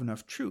not have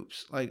enough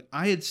troops. Like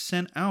I had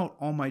sent out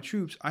all my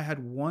troops. I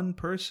had one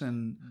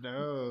person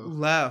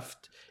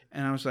left,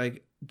 and I was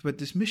like, but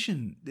this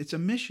mission, it's a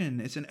mission.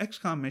 It's an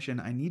XCOM mission.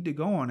 I need to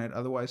go on it.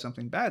 Otherwise,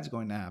 something bad's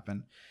going to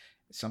happen.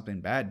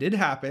 Something bad did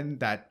happen.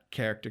 That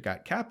character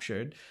got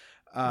captured.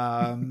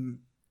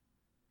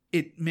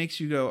 It makes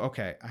you go,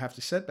 okay, I have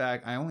to set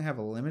back. I only have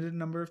a limited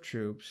number of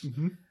troops.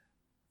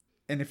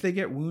 And if they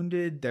get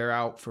wounded, they're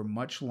out for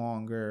much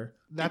longer.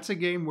 That's a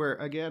game where,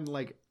 again,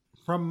 like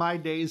from my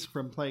days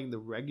from playing the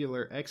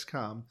regular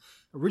XCOM,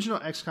 original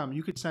XCOM,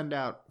 you could send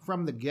out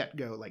from the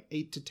get-go like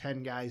 8 to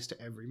 10 guys to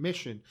every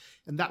mission.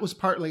 And that was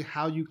partly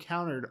how you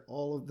countered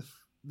all of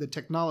the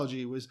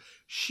technology, was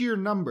sheer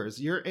numbers.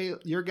 Your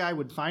guy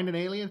would find an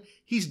alien,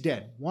 he's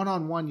dead.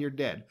 1-on-1, you're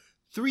dead.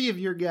 3 of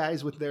your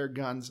guys with their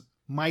guns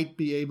might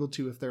be able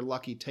to, if they're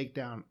lucky, take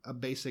down a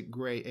basic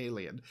gray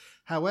alien.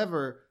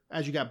 However,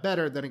 as you got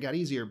better, then it got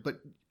easier.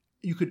 But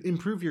you could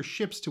improve your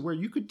ships to where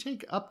you could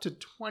take up to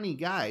 20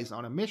 guys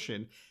on a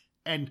mission.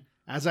 And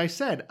as I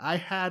said, I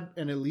had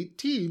an elite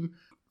team,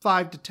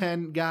 5 to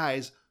 10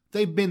 guys.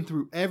 They've been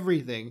through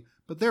everything,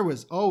 but there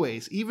was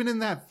always, even in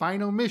that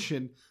final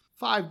mission,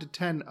 5 to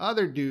 10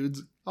 other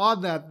dudes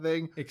on that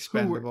thing.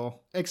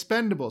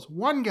 Expendables.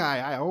 One guy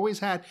I always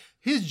had,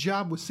 his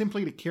job was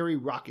simply to carry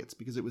rockets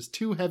because it was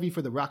too heavy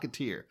for the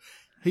Rocketeer.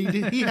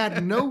 He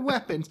had no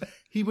weapons.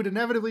 He would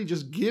inevitably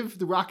just give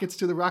the rockets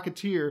to the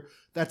Rocketeer.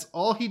 That's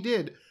all he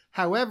did.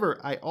 However,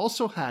 I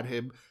also had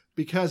him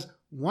because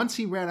once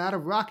he ran out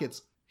of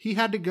rockets, he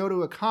had to go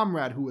to a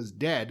comrade who was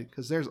dead,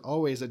 because there's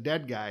always a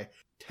dead guy,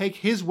 take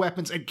his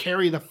weapons and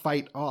carry the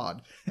fight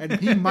on. And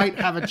he might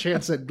have a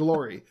chance at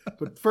glory.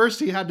 But first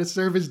he had to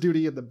serve his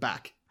duty in the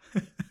back.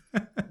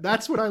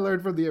 That's what I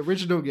learned from the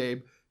original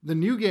game. The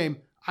new game,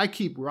 I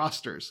keep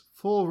rosters,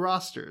 full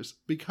rosters,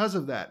 because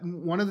of that.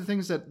 One of the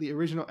things that the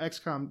original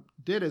XCOM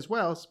did as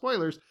well,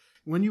 spoilers,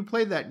 when you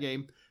played that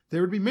game,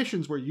 there would be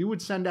missions where you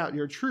would send out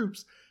your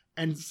troops,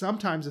 and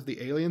sometimes if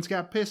the aliens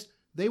got pissed,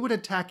 they would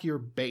attack your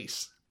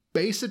base.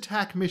 Base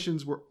attack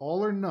missions were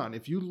all or none.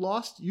 If you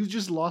lost, you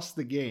just lost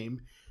the game.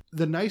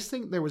 The nice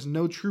thing, there was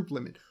no troop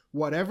limit.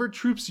 Whatever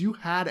troops you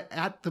had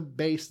at the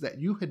base that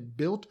you had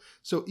built,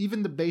 so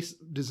even the base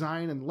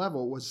design and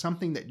level was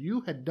something that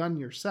you had done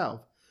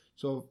yourself.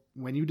 So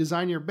when you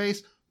design your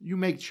base, you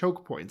make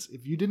choke points.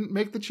 If you didn't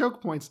make the choke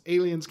points,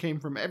 aliens came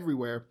from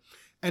everywhere.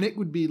 And it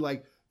would be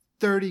like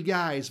 30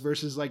 guys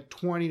versus like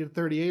 20 to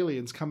 30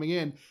 aliens coming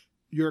in.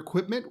 Your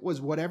equipment was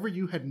whatever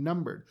you had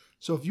numbered.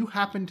 So if you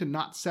happen to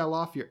not sell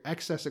off your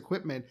excess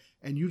equipment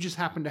and you just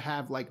happen to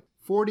have like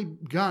 40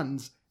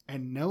 guns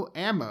and no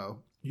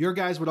ammo, your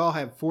guys would all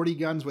have 40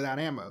 guns without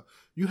ammo.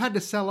 You had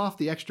to sell off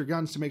the extra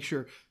guns to make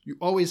sure you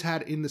always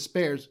had in the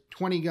spares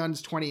 20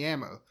 guns, 20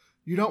 ammo.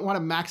 You don't want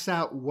to max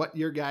out what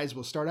your guys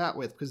will start out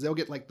with because they'll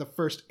get like the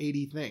first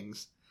 80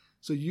 things.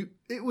 So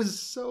it was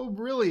so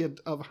brilliant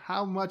of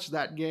how much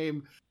that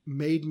game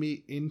made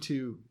me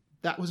into.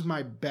 That was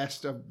my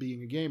best of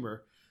being a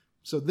gamer.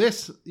 So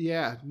this,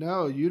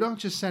 you don't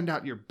just send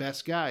out your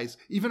best guys.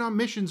 Even on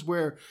missions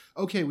where,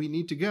 okay, we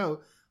need to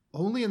go,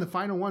 only in the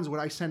final ones would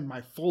I send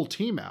my full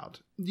team out.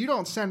 You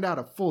don't send out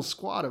a full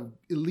squad of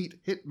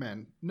elite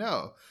hitmen.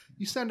 No,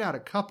 you send out a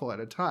couple at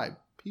a time.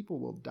 People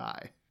will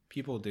die.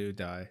 People do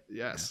die.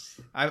 Yes.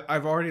 Yeah.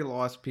 I've already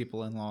lost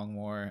people in Long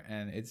War,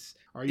 and it's...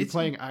 Are you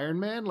playing Iron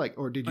Man?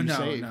 Or did you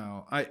save?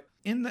 No.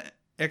 In the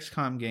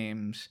XCOM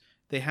games,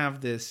 they have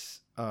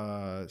this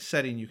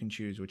setting you can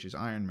choose, which is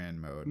Iron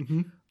Man mode.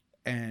 Mm-hmm.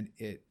 And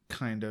it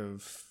kind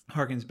of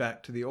harkens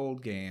back to the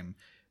old game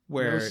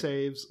where... No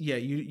saves. Yeah,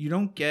 you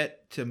don't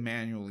get to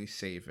manually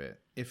save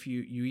it. If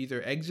you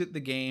either exit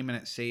the game and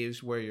it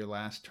saves where your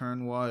last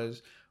turn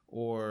was,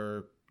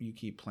 or you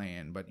keep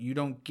playing, but you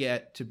don't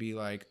get to be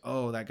like,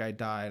 oh, that guy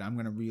died, I'm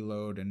going to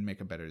reload and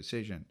make a better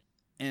decision.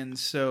 And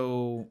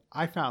so...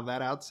 I found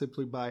that out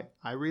simply by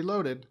I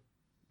reloaded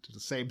to the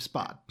same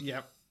spot.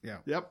 Yep.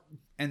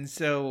 And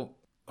so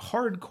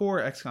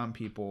hardcore XCOM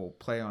people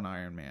play on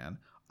Iron Man.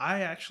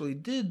 I actually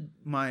did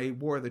my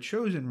War of the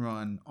Chosen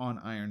run on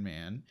Iron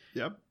Man.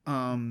 Yep.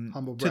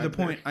 Humble brag. To the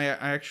point, I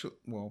actually,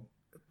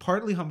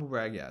 partly humble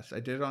brag, yes. I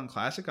did it on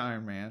classic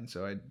Iron Man,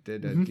 so I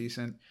did a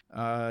decent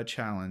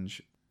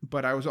challenge.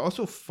 But I was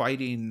also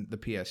fighting the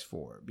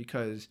PS4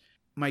 because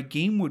my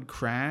game would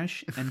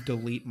crash and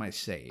delete my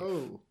save.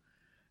 Oh.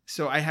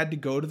 So I had to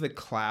go to the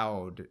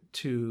cloud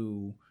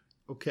to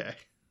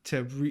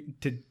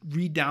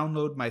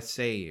re-download my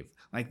save.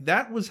 Like,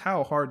 that was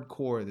how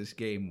hardcore this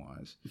game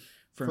was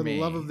for me. For the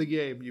love of the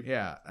game.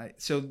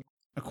 So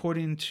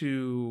according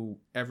to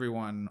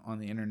everyone on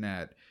the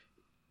internet,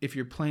 if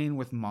you're playing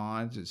with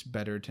mods, it's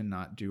better to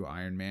not do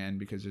Iron Man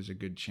because there's a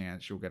good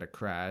chance you'll get a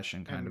crash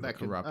and kind of a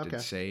corrupted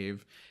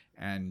save.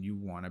 And you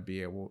want to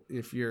be able,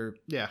 if you're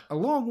a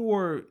Long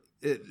War,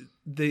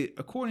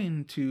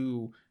 according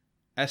to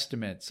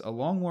estimates, a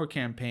Long War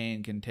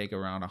campaign can take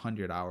around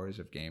 100 hours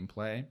of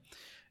gameplay.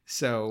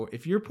 So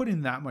if you're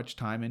putting that much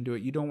time into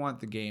it, you don't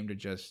want the game to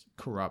just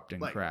corrupt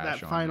and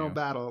crash. That final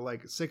battle,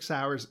 like 6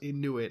 hours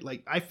into it,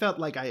 like I felt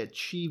like I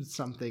achieved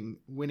something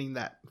winning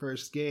that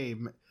first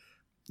game.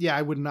 Yeah,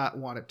 I would not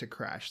want it to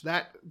crash.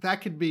 That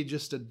could be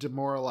just a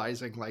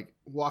demoralizing, like,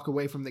 walk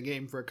away from the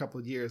game for a couple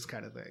of years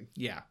kind of thing.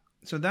 Yeah.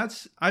 So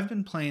I've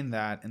been playing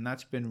that, and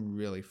that's been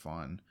really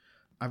fun.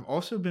 I've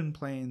also been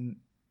playing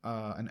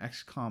an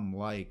XCOM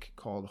like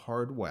called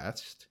Hard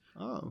West.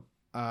 Oh.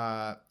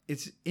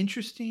 It's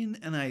interesting,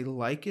 and I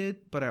like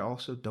it, but I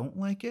also don't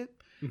like it.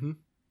 Mm-hmm.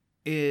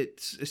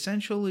 It's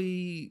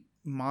essentially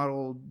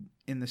modeled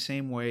in the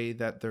same way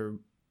that the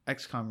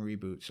XCOM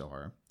reboots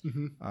are.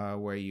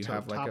 Mm-hmm. Where you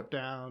have like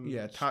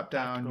top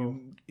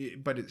down,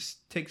 but it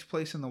takes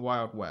place in the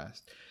Wild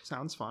West.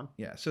 Sounds fun.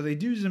 Yeah, so they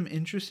do some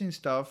interesting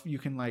stuff. You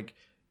can like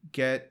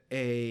get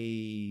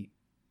a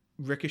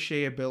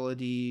ricochet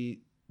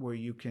ability where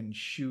you can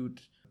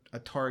shoot a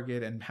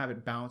target and have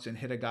it bounce and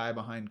hit a guy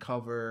behind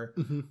cover.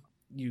 Mm-hmm.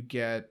 You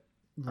get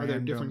Are there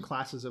different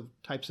classes of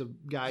types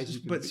of guys?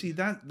 But see,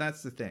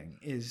 that's the thing,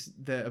 is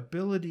the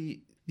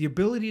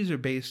abilities are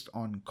based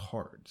on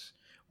cards,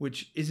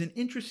 which is an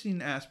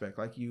interesting aspect.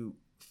 Like,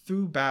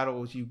 through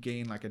battles, you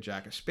gain like a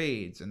Jack of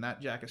Spades, and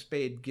that Jack of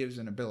Spades gives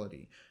an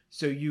ability.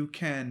 So you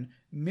can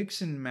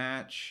mix and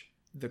match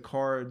the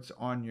cards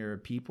on your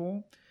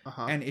people.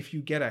 Uh-huh. And if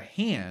you get a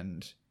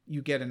hand,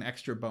 you get an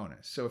extra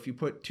bonus. So if you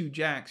put 2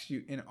 jacks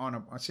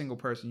on a single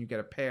person, you get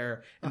a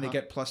pair, and they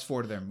get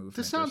 +4 to their movement.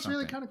 This sounds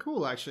really kind of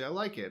cool, actually. I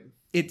like it.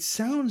 It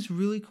sounds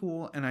really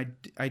cool, and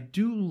I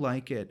do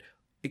like it,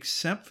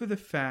 except for the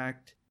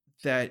fact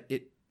that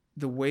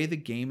the way the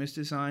game is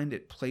designed,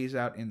 it plays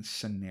out in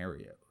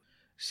scenarios.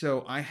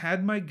 So I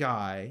had my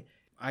guy,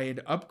 I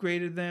had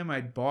upgraded them,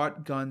 I'd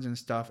bought guns and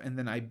stuff, and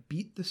then I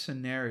beat the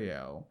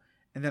scenario,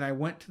 and then I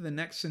went to the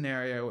next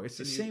scenario. It's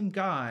the same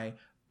guy,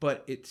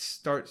 but it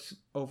starts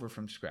over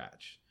from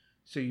scratch.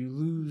 So you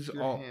lose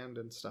your hand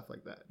and stuff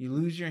like that. You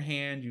lose your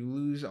hand, you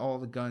lose all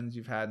the guns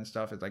you've had and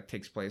stuff. It like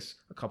takes place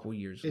a couple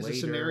years later. Is the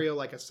scenario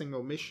like a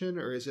single mission,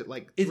 or is it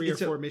like 3 or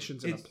 4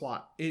 missions in a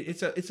plot?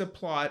 It's a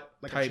plot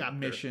like type a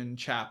mission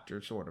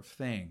chapter sort of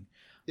thing.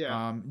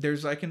 Yeah.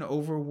 There's like an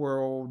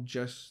overworld,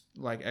 just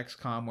like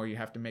XCOM, where you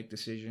have to make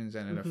decisions,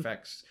 and it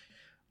affects.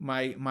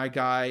 My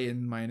guy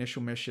in my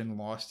initial mission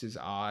lost his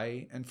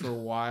eye, and for a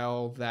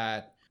while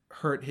that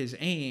hurt his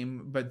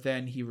aim, but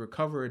then he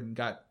recovered and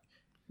got,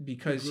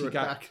 because he got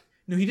back.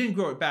 No, he didn't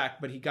grow it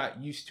back, but he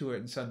got used to it,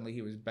 and suddenly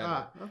he was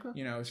better.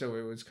 Okay. So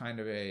it was kind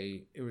of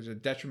it was a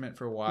detriment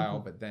for a while,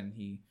 but then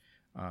he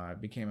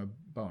became a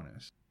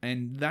bonus,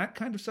 and that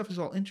kind of stuff is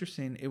all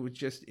interesting. It was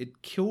just,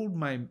 it killed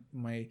my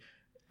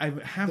I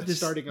have this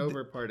starting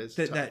over part is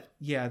that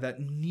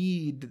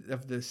need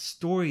of the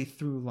story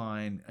through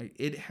line.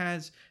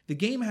 The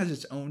game has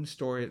its own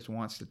story it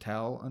wants to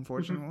tell,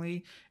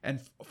 unfortunately, and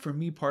for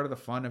me, part of the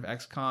fun of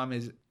XCOM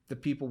is the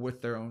people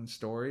with their own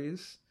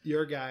stories.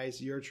 Your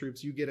guys, your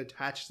troops, you get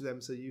attached to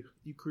them, so you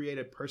create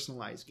a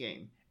personalized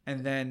game.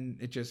 And then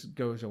it just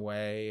goes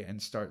away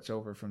and starts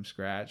over from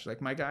scratch.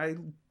 Like, my guy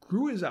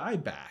grew his eye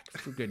back,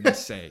 for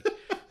goodness sake.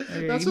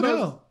 That's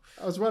what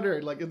I was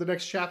wondering. Like, in the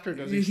next chapter,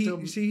 does he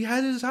still... See, he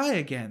had his eye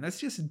again. That's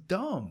just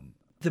dumb.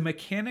 The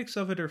mechanics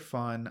of it are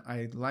fun.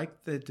 I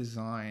like the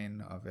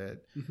design of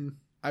it.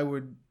 I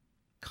would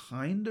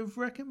kind of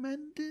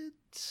recommend it.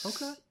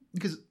 Okay.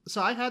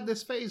 So I had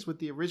this phase with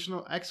the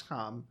original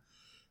XCOM.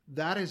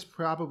 That is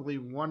probably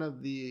one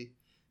of the...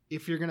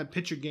 If you're going to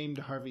pitch a game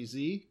to Harvey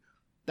Z,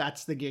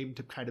 that's the game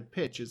to kind of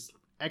pitch. Is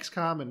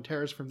XCOM and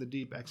Terrors from the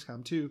Deep,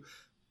 XCOM 2.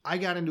 I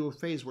got into a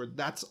phase where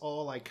that's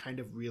all I kind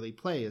of really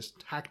play is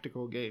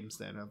tactical games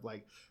then, of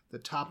like the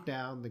top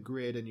down, the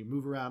grid, and you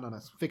move around on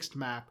a fixed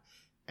map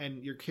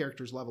and your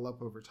characters level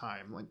up over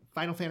time. Like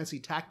Final Fantasy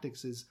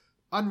Tactics is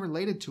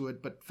unrelated to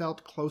it, but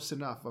felt close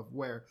enough of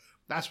where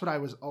that's what I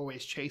was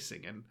always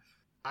chasing. And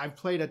I've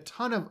played a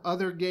ton of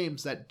other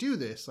games that do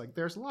this. Like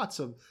there's lots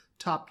of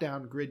top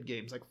down grid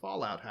games, like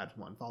Fallout had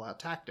one, Fallout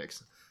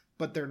Tactics,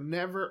 but they're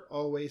never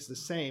always the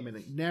same. And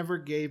it never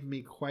gave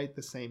me quite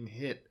the same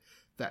hit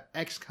that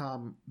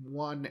XCOM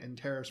 1 and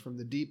Terrors from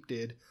the Deep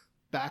did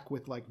back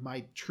with like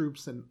my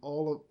troops and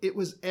all of it.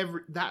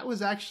 That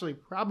was actually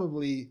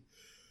probably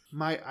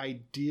my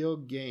ideal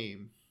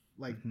game.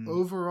 Like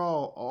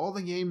overall, all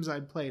the games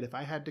I'd played, if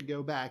I had to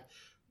go back,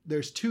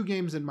 there's 2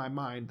 games in my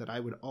mind that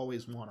I would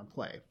always want to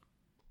play.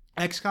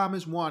 XCOM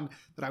is one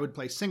that I would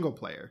play single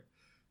player.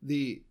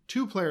 The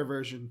 2-player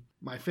version,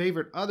 my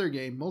favorite other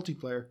game,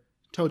 multiplayer,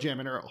 ToeJam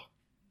and Earl.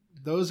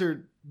 Those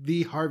are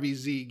the Harvey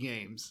Z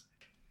games.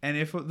 And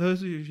if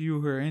those of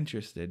you who are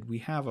interested, we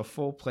have a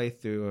full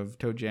playthrough of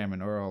ToeJam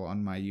and Earl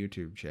on my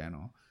YouTube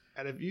channel.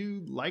 And if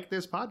you like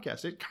this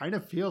podcast, it kind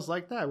of feels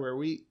like that, where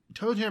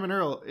ToeJam and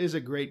Earl is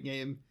a great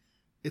game.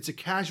 It's a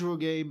casual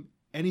game.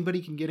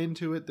 Anybody can get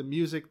into it. The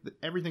music,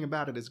 everything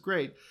about it is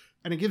great.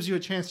 And it gives you a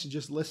chance to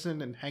just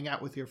listen and hang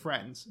out with your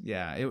friends.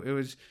 Yeah,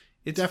 it's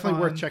definitely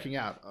fun. worth checking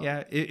out.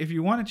 Yeah, if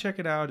you want to check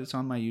it out, it's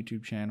on my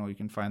YouTube channel. You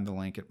can find the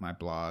link at my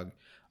blog.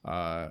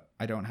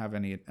 I don't have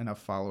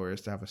enough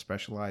followers to have a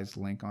specialized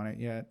link on it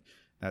yet.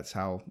 That's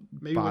how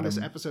maybe when this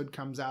episode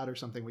comes out or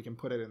something, we can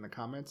put it in the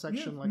comment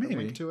section, a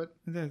link to it.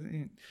 They're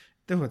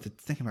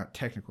thinking about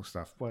technical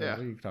stuff. What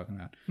are you talking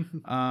about?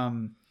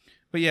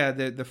 But yeah,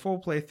 the full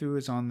playthrough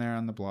is on there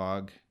on the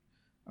blog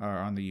or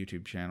on the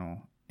YouTube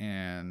channel,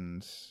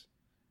 and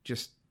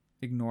just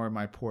ignore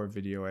my poor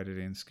video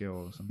editing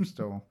skills. I'm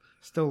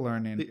still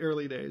learning. The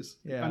early days,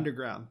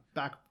 underground,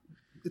 back.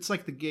 It's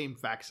like the game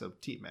facts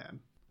of T-Man.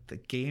 The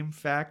Game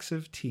Facts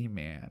of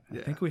T-Man. I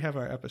think we have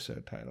our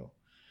episode title.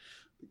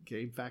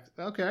 Game Facts.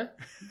 Okay.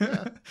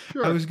 Yeah,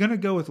 sure. I was going to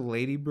go with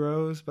Lady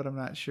Bros, but I'm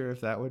not sure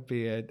if that would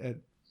be a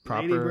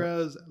proper...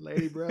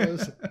 Lady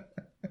Bros.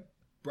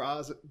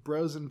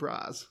 Bros and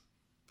bras.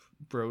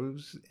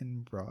 Bros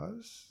and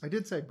bras? I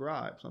did say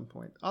bra at some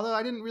point. Although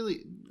I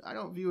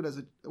don't view it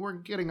as we're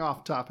getting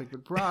off topic,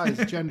 but bra is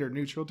gender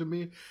neutral to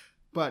me.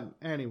 But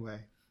anyway.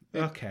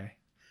 Okay.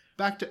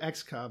 Back to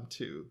XCOM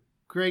 2.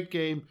 Great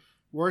game.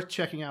 Worth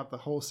checking out the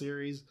whole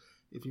series.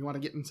 If you want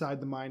to get inside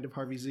the mind of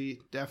Harvey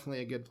Z,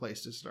 definitely a good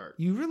place to start.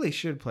 You really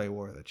should play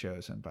War of the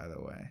Chosen, by the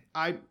way.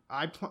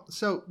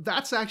 So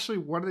that's actually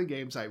one of the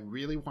games I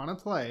really want to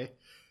play.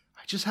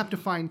 I just have to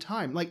find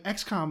time. Like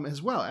XCOM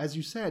as well, as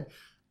you said,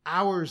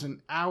 hours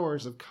and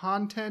hours of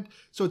content.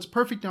 So it's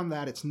perfect on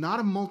that. It's not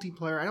a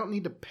multiplayer. I don't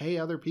need to pay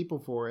other people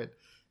for it.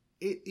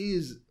 It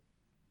is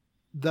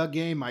the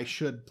game I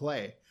should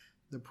play.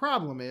 The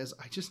problem is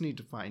I just need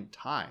to find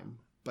time.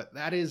 But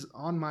that is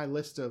on my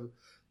list of...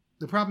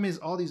 The problem is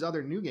all these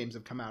other new games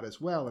have come out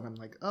as well. And I'm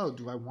like, oh,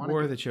 do I want to...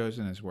 War of the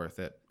Chosen is worth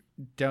it.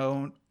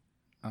 Don't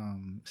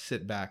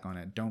sit back on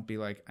it. Don't be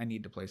like, I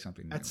need to play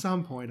something new. At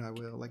some point I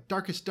will. Like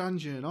Darkest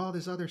Dungeon, all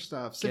this other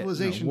stuff.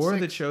 Civilization War 6.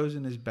 of the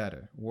Chosen is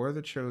better. War of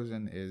the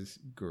Chosen is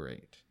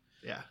great.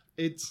 Yeah.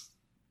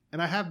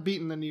 And I have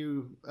beaten the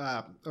new...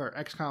 or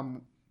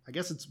XCOM... I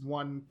guess it's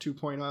 1,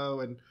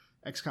 2.0, and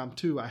XCOM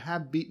 2. I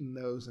have beaten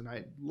those, and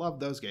I love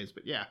those games.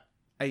 But yeah.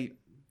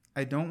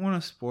 I don't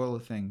want to spoil a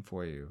thing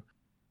for you.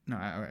 No,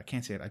 I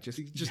can't say it. I just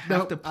have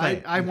no, to play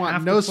it. I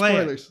want no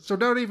spoilers. So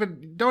don't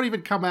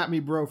even come at me,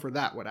 bro, for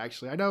that one,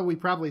 actually. I know we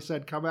probably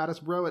said come at us,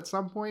 bro, at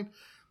some point.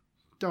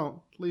 Don't.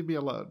 Leave me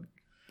alone.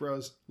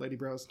 Bros, lady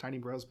bros, tiny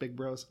bros, big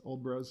bros,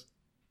 old bros.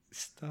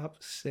 Stop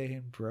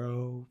saying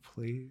bro,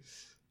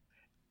 please.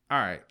 All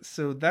right.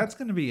 So that's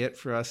going to be it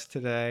for us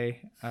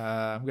today.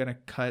 I'm going to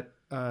cut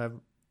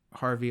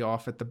Harvey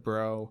off at the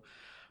bro.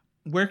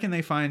 Where can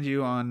they find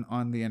you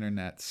on the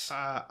internets?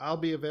 I'll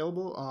be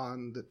available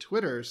on the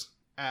Twitters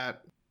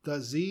at the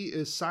Z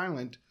is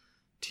silent,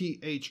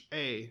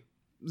 THA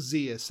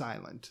Z is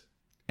silent.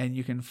 And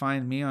you can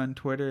find me on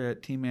Twitter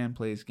at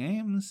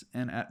tmanplaysgames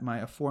and at my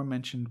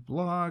aforementioned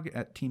blog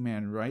at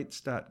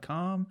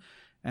tmanwrites.com.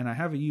 And I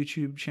have a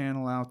YouTube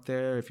channel out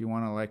there if you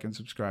want to like and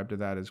subscribe to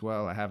that as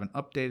well. I haven't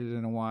updated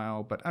in a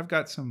while, but I've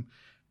got some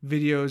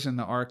videos in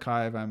the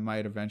archive I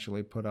might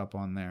eventually put up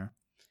on there.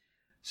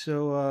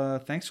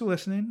 So thanks for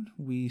listening.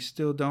 We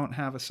still don't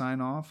have a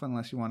sign-off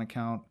unless you want to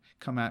count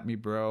Come At Me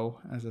Bro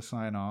as a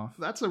sign-off.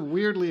 That's a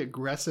weirdly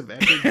aggressive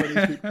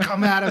ending.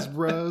 Come at us,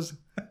 bros.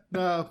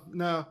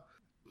 No.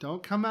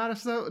 Don't come at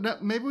us, though. No,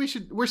 maybe we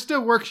should... We're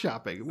still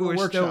workshopping. We're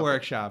still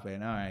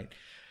workshopping. All right.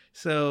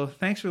 So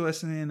thanks for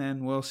listening,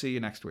 and we'll see you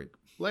next week.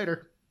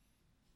 Later.